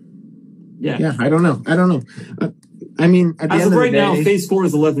 But yeah, I don't know. I mean, at the as end of right the day, now, Phase 4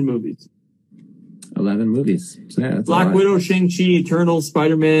 is 11 movies. 11 movies. So yeah, that's Black Widow, Shang-Chi, Eternals,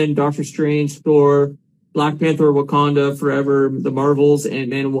 Spider-Man, Doctor Strange, Thor, Black Panther, Wakanda Forever, The Marvels,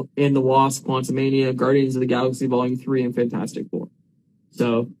 Ant-Man and the Wasp, Quantumania, Guardians of the Galaxy Volume 3, and Fantastic Four.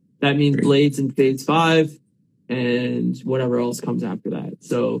 So that means Blades and Phase 5 and whatever else comes after that.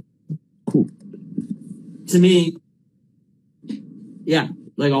 So cool. To me, yeah,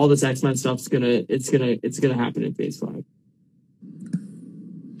 like all this X-Men stuff's gonna happen in Phase 5.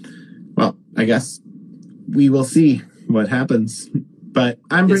 Well, I guess we will see what happens. But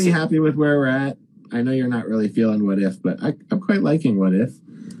I'm pretty happy with where we're at. I know you're not really feeling What If, but I'm quite liking What If.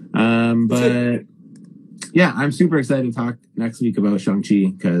 But yeah, I'm super excited to talk next week about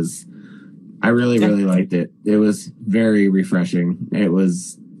Shang-Chi because I really liked it. It was very refreshing. It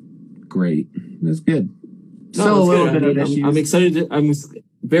was great. It was good. I'm excited. I'm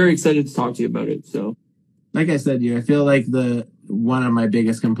very excited to talk to you about it. So, like I said, I feel like one of my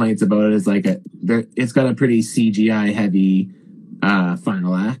biggest complaints about it is like it's got a pretty CGI heavy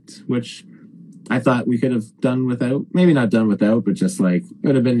final act, which I thought we could have done without. Maybe not done without, but just like it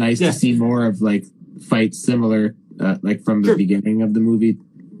would have been nice to see more of like fights similar, like from the beginning of the movie,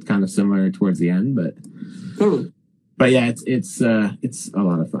 kind of similar towards the end. But totally. But yeah, it's a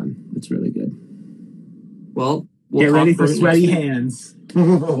lot of fun. It's really good. Well, get ready for sweaty hands.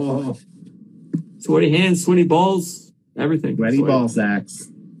 Sweaty hands, sweaty balls, everything. Sweaty ball sacks.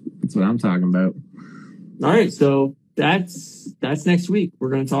 That's what I'm talking about. All right, so that's next week. We're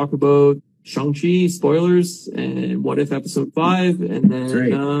going to talk about Shang-Chi, spoilers, and What If Episode 5. And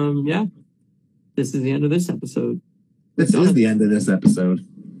then, this is the end of this episode. This is the end of this episode.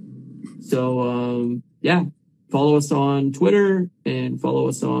 So, follow us on Twitter, and follow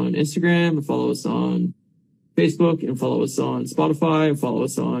us on Instagram, and follow us on Facebook, and follow us on Spotify, and follow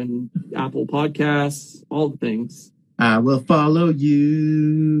us on Apple Podcasts, all the things. I will follow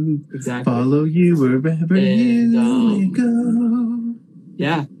you. Exactly. Follow you wherever you go.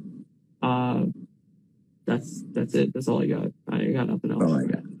 Yeah. That's it. That's all I got. I got nothing else. That's all I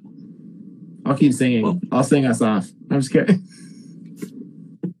got. I'll keep singing. Well, I'll sing us off. I'm just kidding.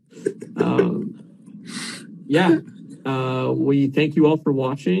 We thank you all for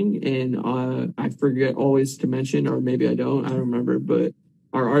watching, and I forget always to mention, or maybe I don't remember, but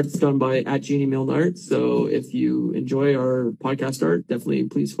our art's done by @JeannieMilneArt. So if you enjoy our podcast art, definitely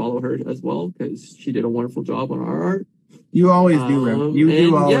please follow her as well, because she did a wonderful job on our art. You always do, Rem. You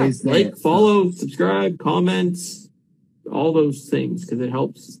do always like, follow, subscribe, comment, all those things, because it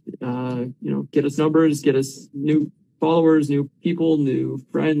helps, get us numbers, get us new followers, new people, new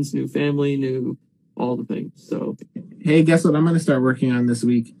friends, new family, new all the things. So, hey, guess what I'm going to start working on this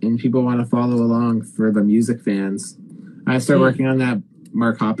week, and people want to follow along for the music fans. I start working on that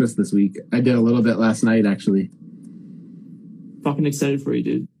Mark Hoppus this week. I did a little bit last night, actually. Fucking excited for you,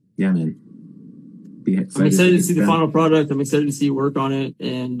 dude. Yeah, man. I'm excited to see the final product. I'm excited to see you work on it,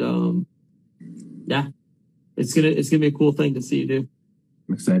 and it's gonna be a cool thing to see you do.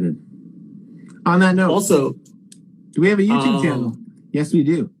 I'm excited. On that note, also, do we have a YouTube channel? Yes, we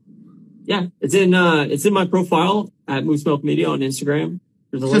do. Yeah, it's in my profile at Moose Milk Media on Instagram.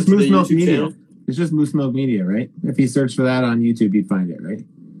 There's a link to the YouTube channel. It's just Moose Milk Media, right? If you search for that on YouTube, you'd find it, right?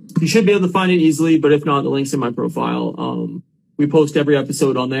 You should be able to find it easily, but if not, the link's in my profile. We post every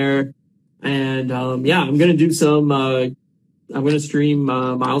episode on there. And, I'm going to do some, I'm going to stream,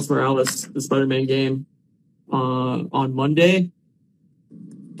 Miles Morales, the Spider-Man game, on Monday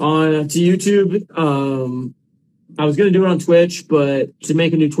to YouTube. I was going to do it on Twitch, but to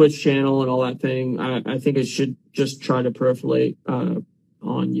make a new Twitch channel and all that thing, I think I should just try to proliferate,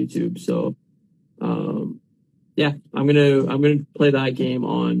 on YouTube. So, I'm going to play that game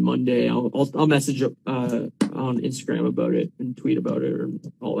on Monday. I'll message, on Instagram about it and tweet about it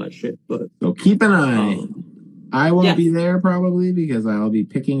and all that shit. But so keep an eye. I won't be there probably because I'll be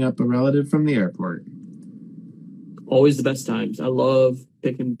picking up a relative from the airport. Always the best times. I love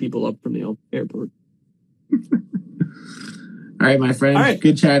picking people up from the airport. All right, my friend. Right.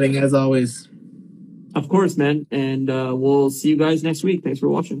 Good chatting as always. Of course, man. And we'll see you guys next week. Thanks for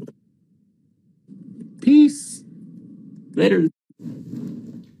watching. Peace. Later.